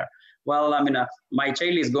in there. Well, I mean, my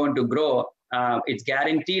child is going to grow. It's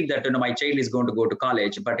guaranteed that my child is going to go to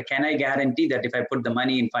college, but can I guarantee that if I put the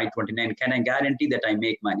money in 529, can I guarantee that I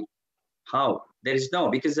make money? How? There is no,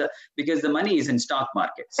 because the money is in stock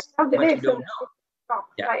markets, but you don't know.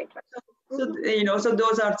 Yeah. Right. So, so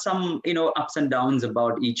those are some, ups and downs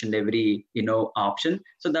about each and every, option.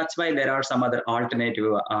 So that's why there are some other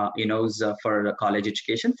alternative, for college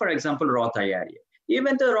education. For example, Roth IRA.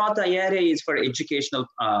 Even the Roth IRA is for educational,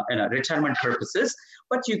 retirement purposes,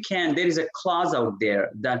 but there is a clause out there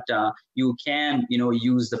that you can,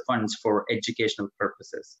 use the funds for educational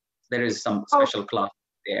purposes. There is some special clause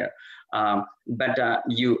there. But at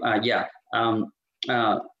least.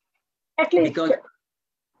 Because,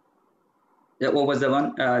 what was the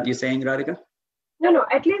one you're saying, Radhika? No,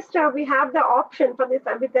 at least we have the option for this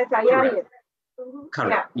with this IRA.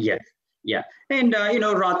 Correct. Yeah. Yeah. And,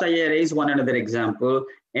 Roth IRA is one another example.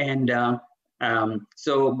 And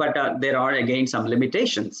but there are again some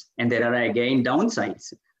limitations and there are again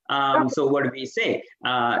downsides. So what do we say?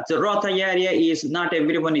 So Roth IRA is not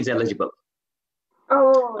everyone is eligible.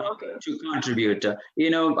 To contribute.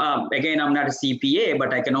 Again, I'm not a CPA,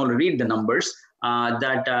 but I can only read the numbers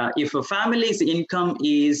that if a family's income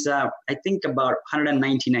is, I think about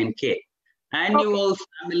 199K. Annual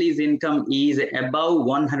family's income is above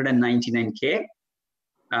 199K.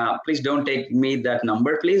 Please don't take me that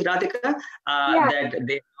number, please, Radhika, that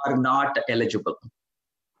they are not eligible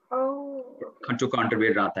to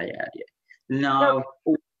contribute Roth IRA. Now,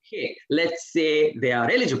 let's say they are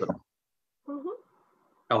eligible.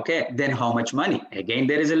 Okay, then how much money? Again,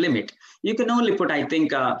 there is a limit. You can only put, I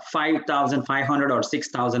think, $5,500 or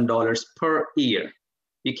 $6,000 per year.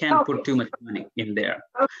 You can't put too much money in there.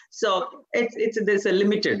 So there's a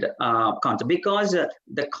limited concept because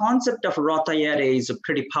the concept of Roth IRA is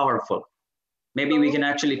pretty powerful. Maybe we can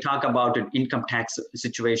actually talk about income tax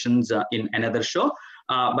situations in another show.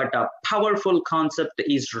 But a powerful concept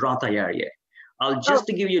is Roth IRA. I'll just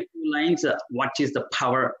give you 2 lines. What is the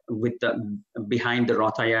power behind the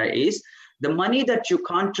Roth IRA is the money that you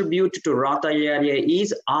contribute to Roth IRA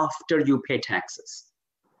is after you pay taxes.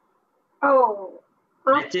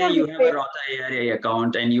 Let's say you have a Roth IRA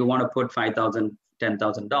account and you want to put $5,000,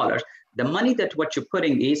 $10,000. The money that what you're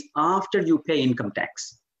putting is after you pay income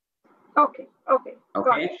tax. Okay.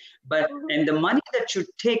 But and the money that you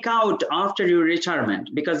take out after your retirement,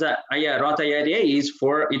 because Roth IRA is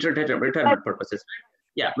for retirement purposes.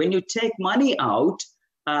 Yeah, when you take money out,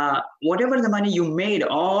 whatever the money you made,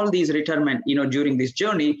 all these retirement, during this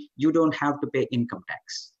journey, you don't have to pay income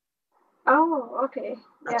tax.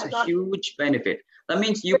 That's a huge benefit. That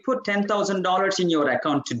means you put $10,000 in your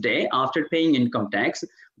account today after paying income tax.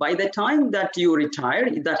 By the time that you retire,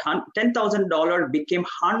 that $10,000 became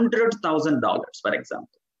 $100,000, for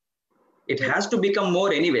example. It has to become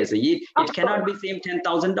more anyways. It cannot be same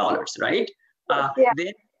 $10,000, right?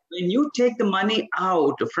 Then when you take the money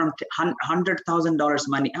out from $100,000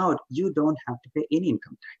 money out, you don't have to pay any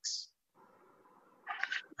income tax.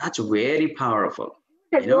 That's very powerful.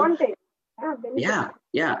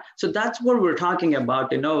 Yeah. So that's what we're talking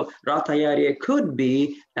about. Roth IRA could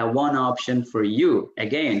be one option for you.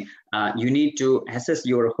 Again, you need to assess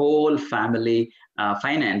your whole family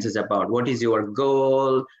finances about what is your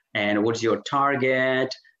goal and what's your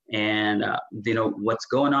target and what's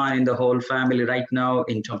going on in the whole family right now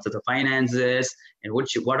in terms of the finances and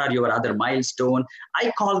what are your other milestones.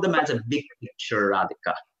 I call them as a big picture,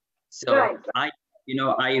 Radhika. So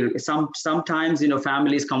sometimes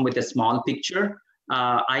families come with a small picture.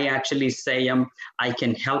 I actually say I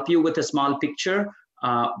can help you with a small picture,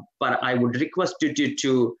 but I would request you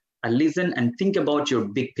to listen and think about your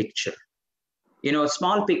big picture.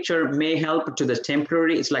 Small picture may help to the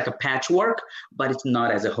temporary. It's like a patchwork, but it's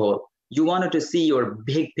not as a whole. You wanted to see your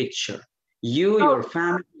big picture. Your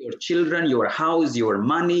family, your children, your house, your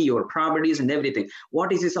money, your properties, and everything.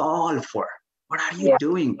 What is this all for? What are you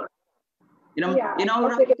doing?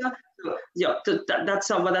 Radhika?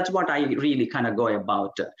 So that's what I really kind of go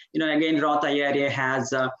about. Again, Roth IRA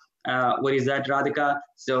has what is that, Radhika?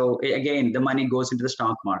 So again, the money goes into the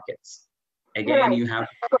stock markets. Again, you have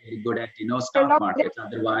to be good at stock markets.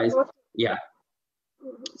 Otherwise,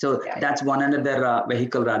 So that's one another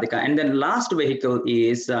vehicle, Radhika. And then last vehicle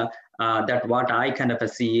is that what I kind of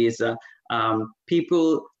see is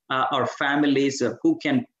people or families who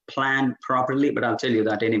can plan properly, but I'll tell you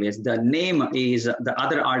that anyways. The name is, the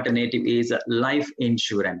other alternative is life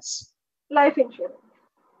insurance. Life insurance.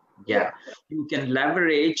 Yeah. You can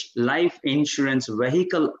leverage life insurance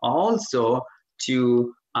vehicle also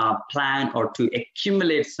to plan or to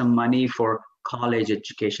accumulate some money for college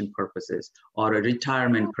education purposes or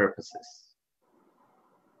retirement purposes.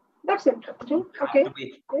 That's interesting. Okay.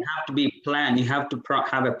 You have to be planned. You have to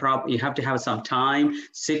you have to have some time,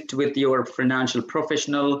 sit with your financial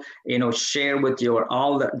professional, share with your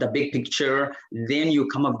all the big picture. Then you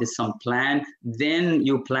come up with some plan. Then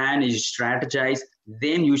you plan, you strategize.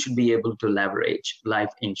 Then you should be able to leverage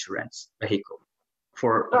life insurance vehicle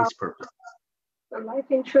for this purpose. A life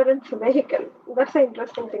insurance vehicle. That's an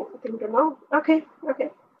interesting thing to know. Okay.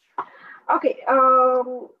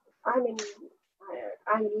 I mean,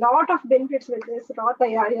 a lot of benefits with this Roth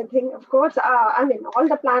IRA thing. Of course, all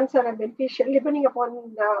the plans are beneficial depending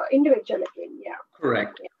upon the individual again. Yeah.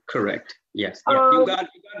 Correct. Yes. Yeah. You got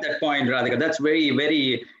that point, Radhika. That's very,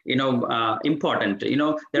 very, important.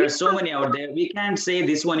 There are so many out there. We can't say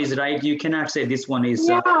this one is right. You cannot say this one is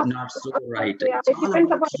not so right. Yeah, it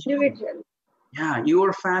depends upon the individual. Yeah,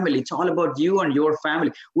 your family. It's all about you and your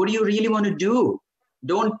family. What do you really want to do?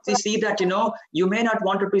 Don't you see that, you may not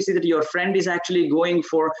want to see that your friend is actually going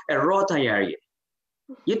for a Roth IRA.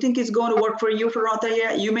 You think it's going to work for you for Roth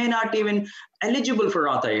IRA? You may not even eligible for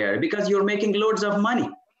Roth IRA because you're making loads of money.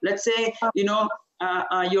 Let's say,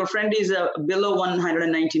 your friend is below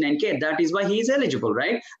 199K. That is why he is eligible,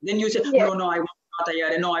 right? Then you say, no, I want Roth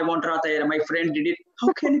IRA. No, I want Roth IRA. My friend did it.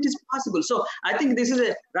 How can it is possible? So I think this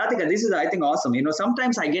is Radhika, this is, I think, awesome.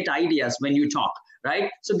 Sometimes I get ideas when you talk, right?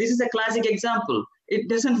 So this is a classic example. It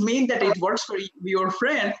doesn't mean that it works for your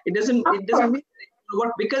friend. It doesn't mean that it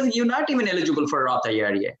work because you're not even eligible for Roth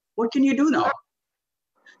IRA. What can you do now?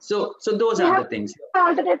 So those are the things.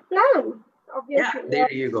 Alternate plan. Obviously. Yeah,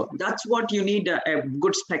 there you go. That's what you need a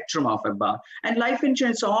good spectrum of about. And life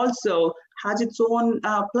insurance also has its own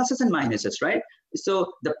pluses and minuses, right?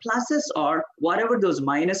 So the pluses are whatever those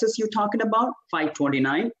minuses you're talking about,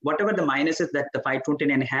 529, whatever the minuses that the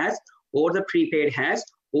 529 has, or the prepaid has,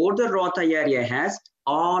 or the Roth IRA has,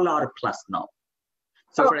 all are plus now.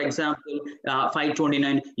 So for example,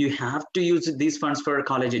 529, you have to use these funds for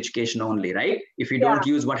college education only, right? If you don't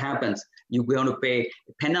use, what happens? You're going to pay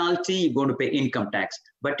a penalty, you're going to pay income tax.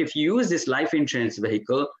 But if you use this life insurance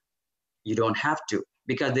vehicle, you don't have to,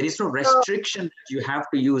 because there is no restriction that you have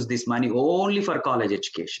to use this money only for college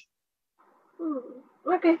education.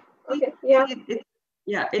 Okay. Yeah.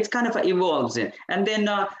 Yeah, it's kind of evolves in. And then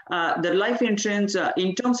the life insurance,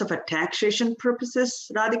 in terms of a taxation purposes,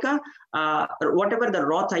 Radhika, whatever the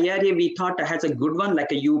Roth IRA we thought has a good one, like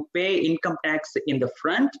you pay income tax in the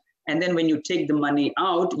front, and then when you take the money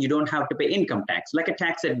out, you don't have to pay income tax, like a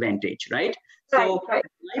tax advantage, right? So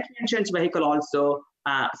life insurance vehicle also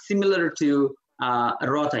similar to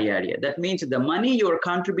Roth IRA. That means the money you're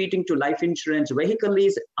contributing to life insurance vehicle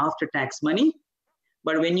is after tax money.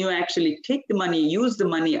 But when you actually take the money, use the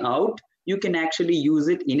money out, you can actually use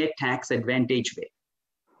it in a tax advantage way.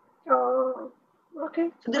 Oh, okay.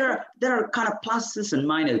 So there are kind of pluses and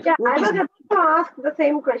minuses. Yeah, I was about to ask the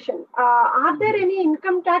same question. Are there any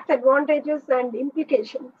income tax advantages and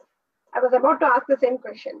implications? I was about to ask the same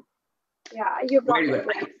question. Yeah, you brought very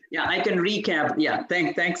good. Yeah, I can recap. Yeah,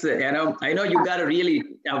 thanks. I know you got a really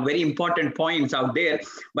very important points out there,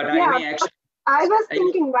 but I may actually. I was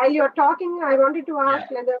thinking while you're talking, I wanted to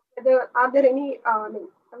ask whether are there any,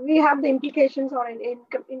 we have the implications or an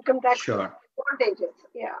income tax advantages.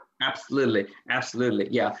 Yeah. Absolutely.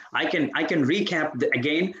 Yeah, I can recap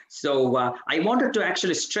again. So I wanted to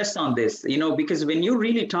actually stress on this, because when you're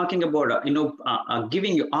really talking about,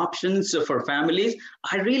 giving you options for families,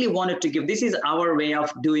 I really wanted to give, this is our way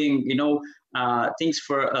of doing, things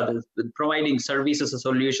for providing services or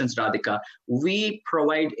solutions, Radhika. We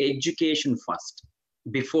provide education first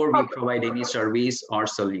before we provide any service or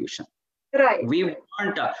solution. Right. We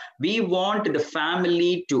want the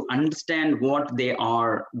family to understand what they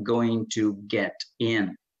are going to get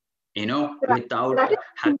in, without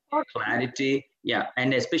having clarity. Yeah,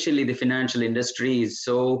 and especially the financial industry is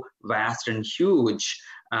so vast and huge.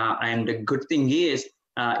 And the good thing is,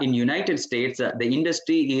 in United States, the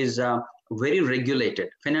industry is very regulated.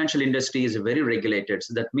 Financial industry is very regulated.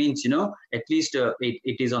 So that means, at least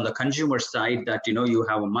it is on the consumer side that, you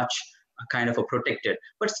have a much kind of a protected.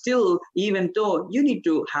 But still, even though you need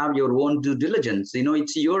to have your own due diligence,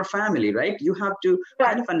 it's your family, right? You have to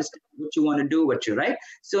kind of understand what you want to do, right?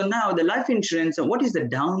 So now the life insurance, what is the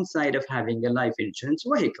downside of having a life insurance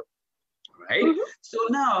vehicle? Right. Mm-hmm. So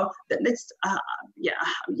now let's, I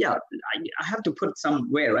have to put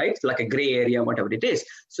somewhere, right? Like a gray area, whatever it is.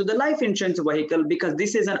 So the life insurance vehicle, because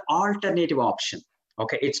this is an alternative option.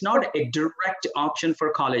 Okay. It's not a direct option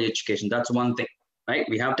for college education. That's one thing, right?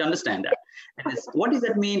 We have to understand that. And what does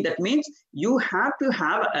that mean? That means you have to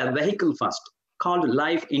have a vehicle first called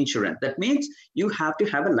life insurance. That means you have to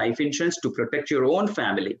have a life insurance to protect your own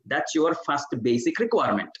family. That's your first basic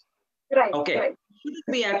requirement. Right. Okay. Right. Shouldn't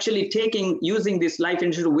be actually using this life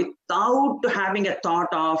insurance without having a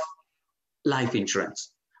thought of life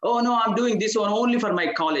insurance. Oh no, I'm doing this one only for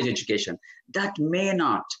my college education. That may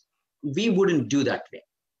not. We wouldn't do that way.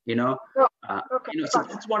 So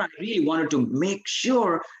that's what I really wanted to make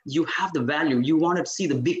sure you have the value. You want to see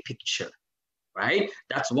the big picture, right?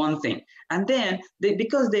 That's one thing. And then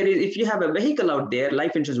because if you have a vehicle out there,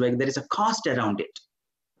 life insurance vehicle, there is a cost around it,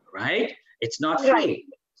 right? It's not free. Right.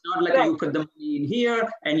 It's not like you put the money in here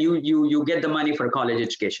and you get the money for college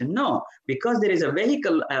education. No, because there is a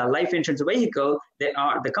vehicle, life insurance vehicle,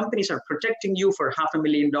 the companies are protecting you for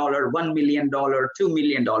 $500,000, $1 million, $2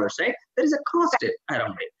 million, right? There is a cost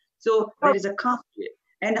around it. So there is a cost to it.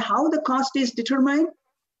 And how the cost is determined?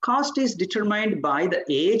 Cost is determined by the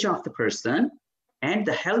age of the person and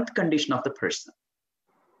the health condition of the person.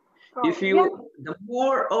 The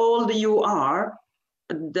more old you are,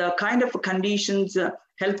 the kind of conditions,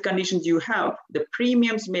 health conditions you have, the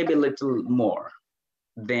premiums may be a little more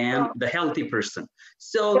than the healthy person.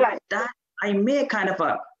 So that I may kind of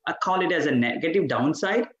call it as a negative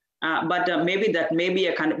downside, but maybe that may be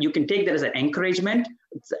a kind of, you can take that as an encouragement.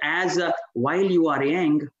 It's as while you are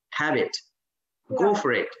young, have it, go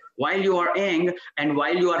for it. While you are young and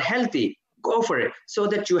while you are healthy, go for it, so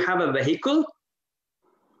that you have a vehicle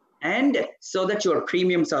and so that your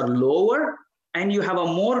premiums are lower and you have a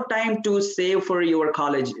more time to save for your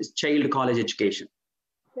child college education.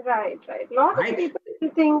 Right. A lot of people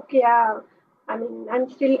think, I'm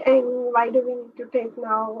still young, why do we need to take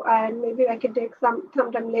now? And maybe I can take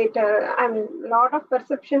sometime later. I mean, a lot of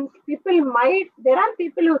perceptions. There are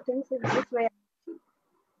people who think in this way.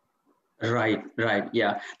 Right.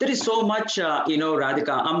 Yeah. There is so much, Radhika,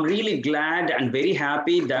 I'm really glad and very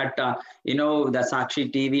happy that, the Sakshi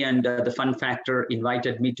TV and the Fun Factor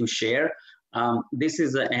invited me to share. This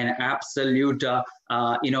is an absolute,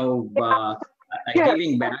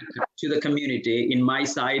 giving back to the community. In my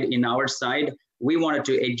side, in our side, we wanted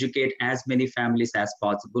to educate as many families as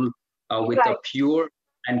possible with a pure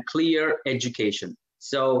and clear education.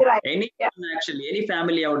 So any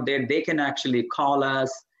family out there, they can actually call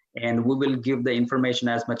us and we will give the information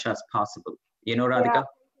as much as possible. Radhika? Yeah.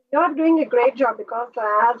 You're doing a great job because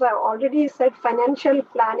as I already said, financial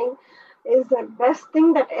planning is the best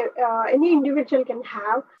thing that any individual can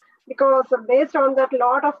have, because based on that,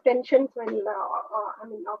 lot of tensions will,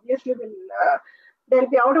 obviously they'll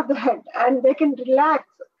be out of the head and they can relax,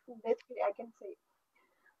 basically, I can say.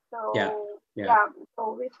 So,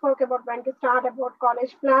 so we spoke about when to start about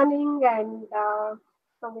college planning, and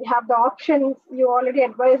so we have the options. You already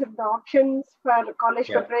advised the options for college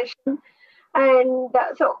preparation. And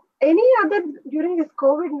so any other during this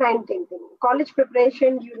COVID-19 thing, college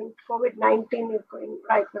preparation during COVID-19 is going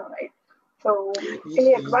right now, right? So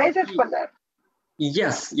any advices for that?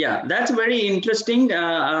 Yes, that's very interesting.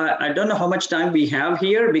 I don't know how much time we have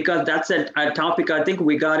here, because that's a topic. I think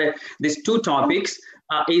we got these two topics.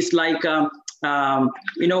 Is like,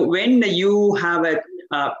 when you have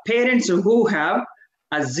parents who have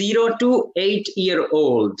a 0 to 8 year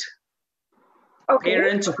old.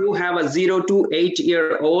 Parents who have a 0 to 8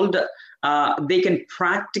 year old, they can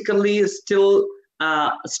practically still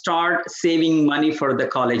start saving money for the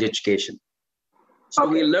college education. So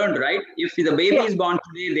we learned, right? If the baby is born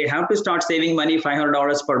today, they have to start saving money,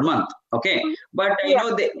 $500 per month. Okay. But,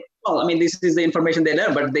 this is the information they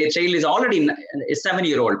learn, but their child is already a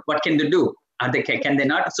 7-year-old. What can they do? Can they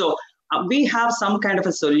not? So we have some kind of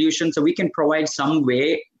a solution, so we can provide some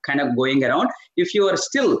way kind of going around. If you are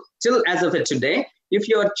still as of today, if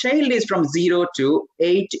your child is from 0 to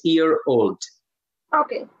 8 year old.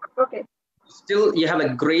 Okay. Still, you have a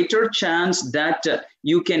greater chance that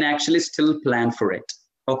you can actually still plan for it.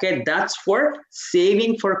 Okay, that's for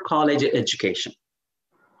saving for college education.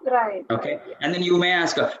 Right. Okay, and then you may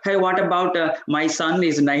ask, hey, what about my son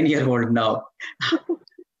is 9-year-old now?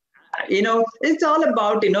 It's all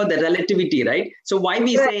about, the relativity, right? So why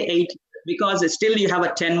we say 8 because still you have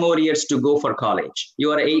a 10 more years to go for college.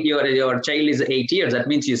 Your child is 8 years. That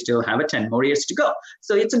means you still have a 10 more years to go.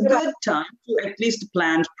 So it's a good time to at least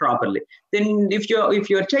plan properly. Then if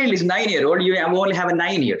your child is 9-year-old, you only have a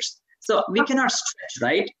 9 years. So we cannot stretch,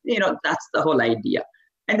 right? That's the whole idea.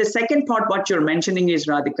 And the second part, what you're mentioning is,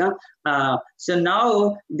 Radhika, so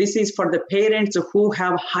now this is for the parents who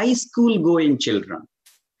have high school going children.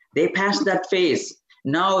 They passed that phase.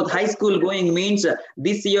 Now high school going means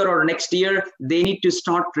this year or next year, they need to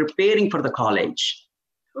start preparing for the college.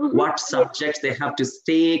 What subjects they have to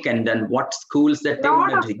take, and then what schools that they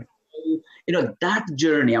want to do. That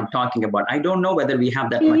journey I'm talking about. I don't know whether we have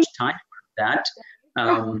that much time for that.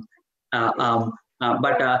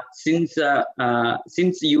 But since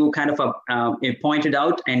you kind of pointed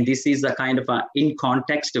out, and this is a kind of in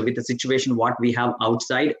context with the situation what we have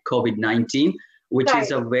outside COVID-19, which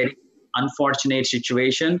is a very unfortunate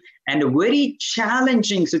situation and a very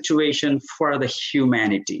challenging situation for the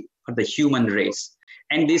humanity, for the human race.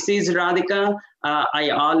 And this is, Radhika, I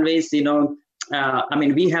always, we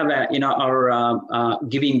have our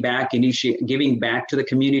giving back to the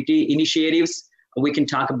community initiatives. We can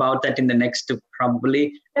talk about that in the next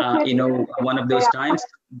probably, one of those times.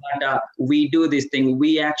 But we do this thing.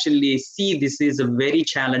 We actually see this is a very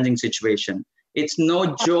challenging situation. It's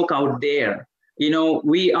no joke out there.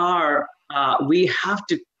 We have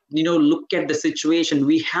to, look at the situation.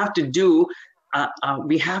 We have to do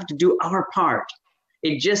our part.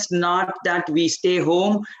 It's just not that we stay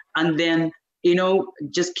home and then,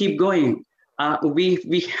 just keep going.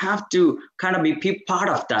 We have to kind of be part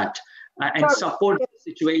of that and support the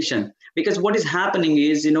situation. Because what is happening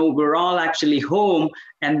is, we're all actually home,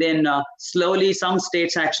 and then slowly some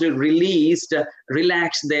states actually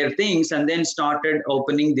relaxed their things and then started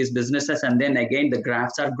opening these businesses. And then again, the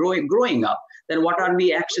graphs are growing up. Then what are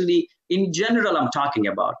we actually, in general, I'm talking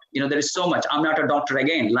about? There is so much. I'm not a doctor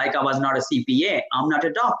again, like I was not a CPA. I'm not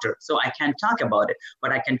a doctor, so I can't talk about it.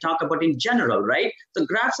 But I can talk about in general, right? The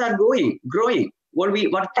graphs are growing.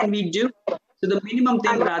 What can we do? So the minimum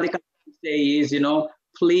thing, Radhika, say is,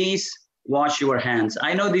 please wash your hands.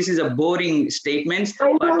 I know this is a boring statement,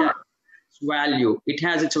 but it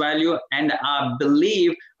has its value. And I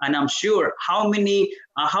believe, and I'm sure, how many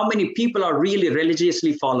people are really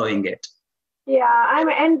religiously following it? Yeah,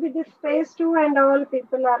 and with this phase 2 and all,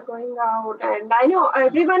 people are going out, and I know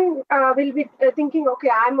everyone will be thinking,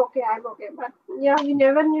 okay, I'm okay. But yeah, you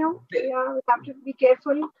never knew. Yeah, we have to be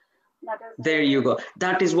careful. There you go.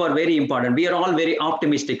 That is what very important. We are all very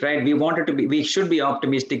optimistic, right? We should be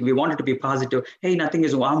optimistic. We wanted to be positive. Hey, nothing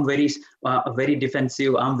is, I'm very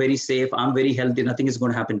defensive. I'm very safe. I'm very healthy. Nothing is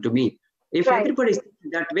going to happen to me. If everybody is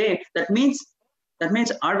thinking that way, that means,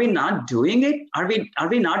 are we not doing it? Are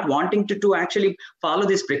we not wanting to actually follow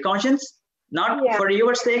these precautions? Not for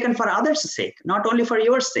your sake and for others' sake, not only for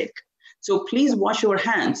your sake. So please wash your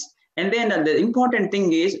hands. And then the important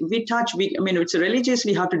thing is it's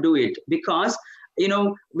religiously how to do it, because,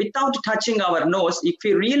 without touching our nose, if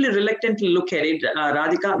we really reluctantly look at it,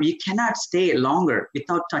 Radhika, we cannot stay longer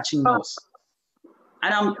without touching nose.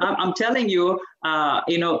 And I'm telling you,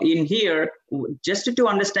 in here, just to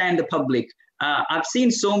understand the public, I've seen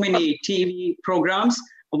so many TV programs,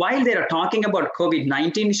 while they are talking about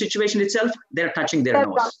COVID-19 situation itself, they're touching their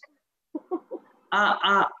nose.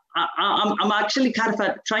 I'm actually kind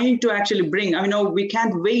of trying to actually bring, we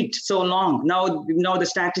can't wait so long. Now the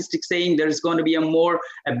statistics saying there's going to be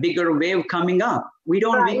a bigger wave coming up. Can we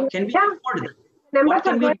afford that? What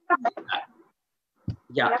can we do?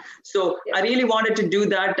 Yeah. So I really wanted to do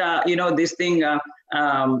that, this thing,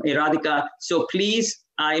 Radhika. So please,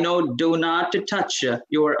 do not touch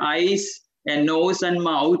your eyes and nose and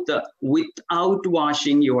mouth without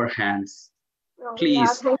washing your hands.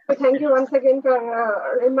 Please. Yeah, thank you once again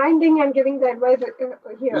for reminding and giving the advice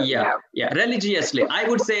here. Yeah. Religiously, I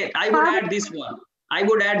would add this one.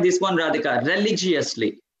 Radhika,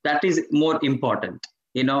 religiously. That is more important.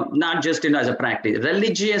 Not just as a practice.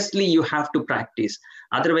 Religiously, you have to practice.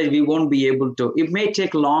 Otherwise, we won't be able to. It may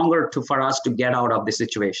take longer for us to get out of the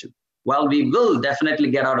situation. Well, we will definitely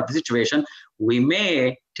get out of the situation. We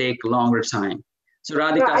may take longer time. So,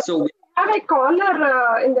 Radhika, we have a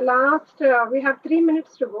caller in the last, we have 3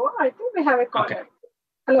 minutes to go. I think we have a caller. Okay.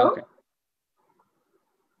 Hello?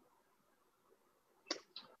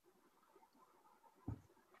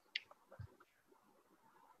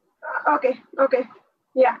 Okay. Okay.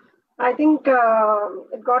 Yeah, I think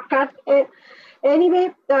it got cut. Anyway,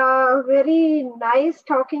 very nice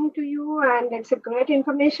talking to you, and it's a great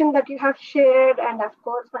information that you have shared. And of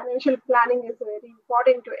course, financial planning is very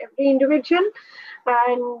important to every individual.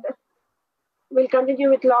 And we'll continue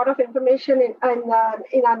with a lot of information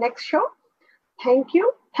in our next show. Thank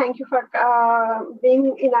you for being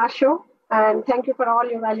in our show, and thank you for all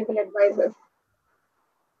your valuable advices.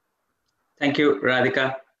 Thank you, Radhika.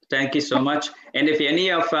 Thank you so much. And if any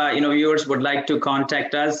of viewers would like to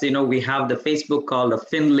contact us, we have the Facebook called the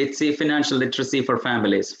FinLitzy, Financial Literacy for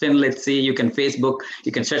Families. FinLitzy, you can Facebook,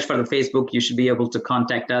 you can search for the Facebook. You should be able to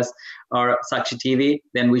contact us, or Sakshi TV.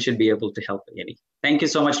 Then we should be able to help any. Thank you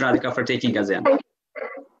so much, Radhika, for taking us in.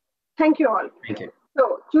 Thank you all. Thank you. So,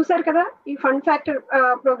 చూసారు కదా ఈ fund factor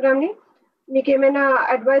programme ని. మీకు ఏమైనా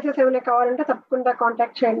advises ఏమైనా కావాలంటే తప్పకుండా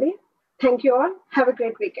contact చేయండి. Thank you all. Have a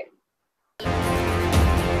great weekend.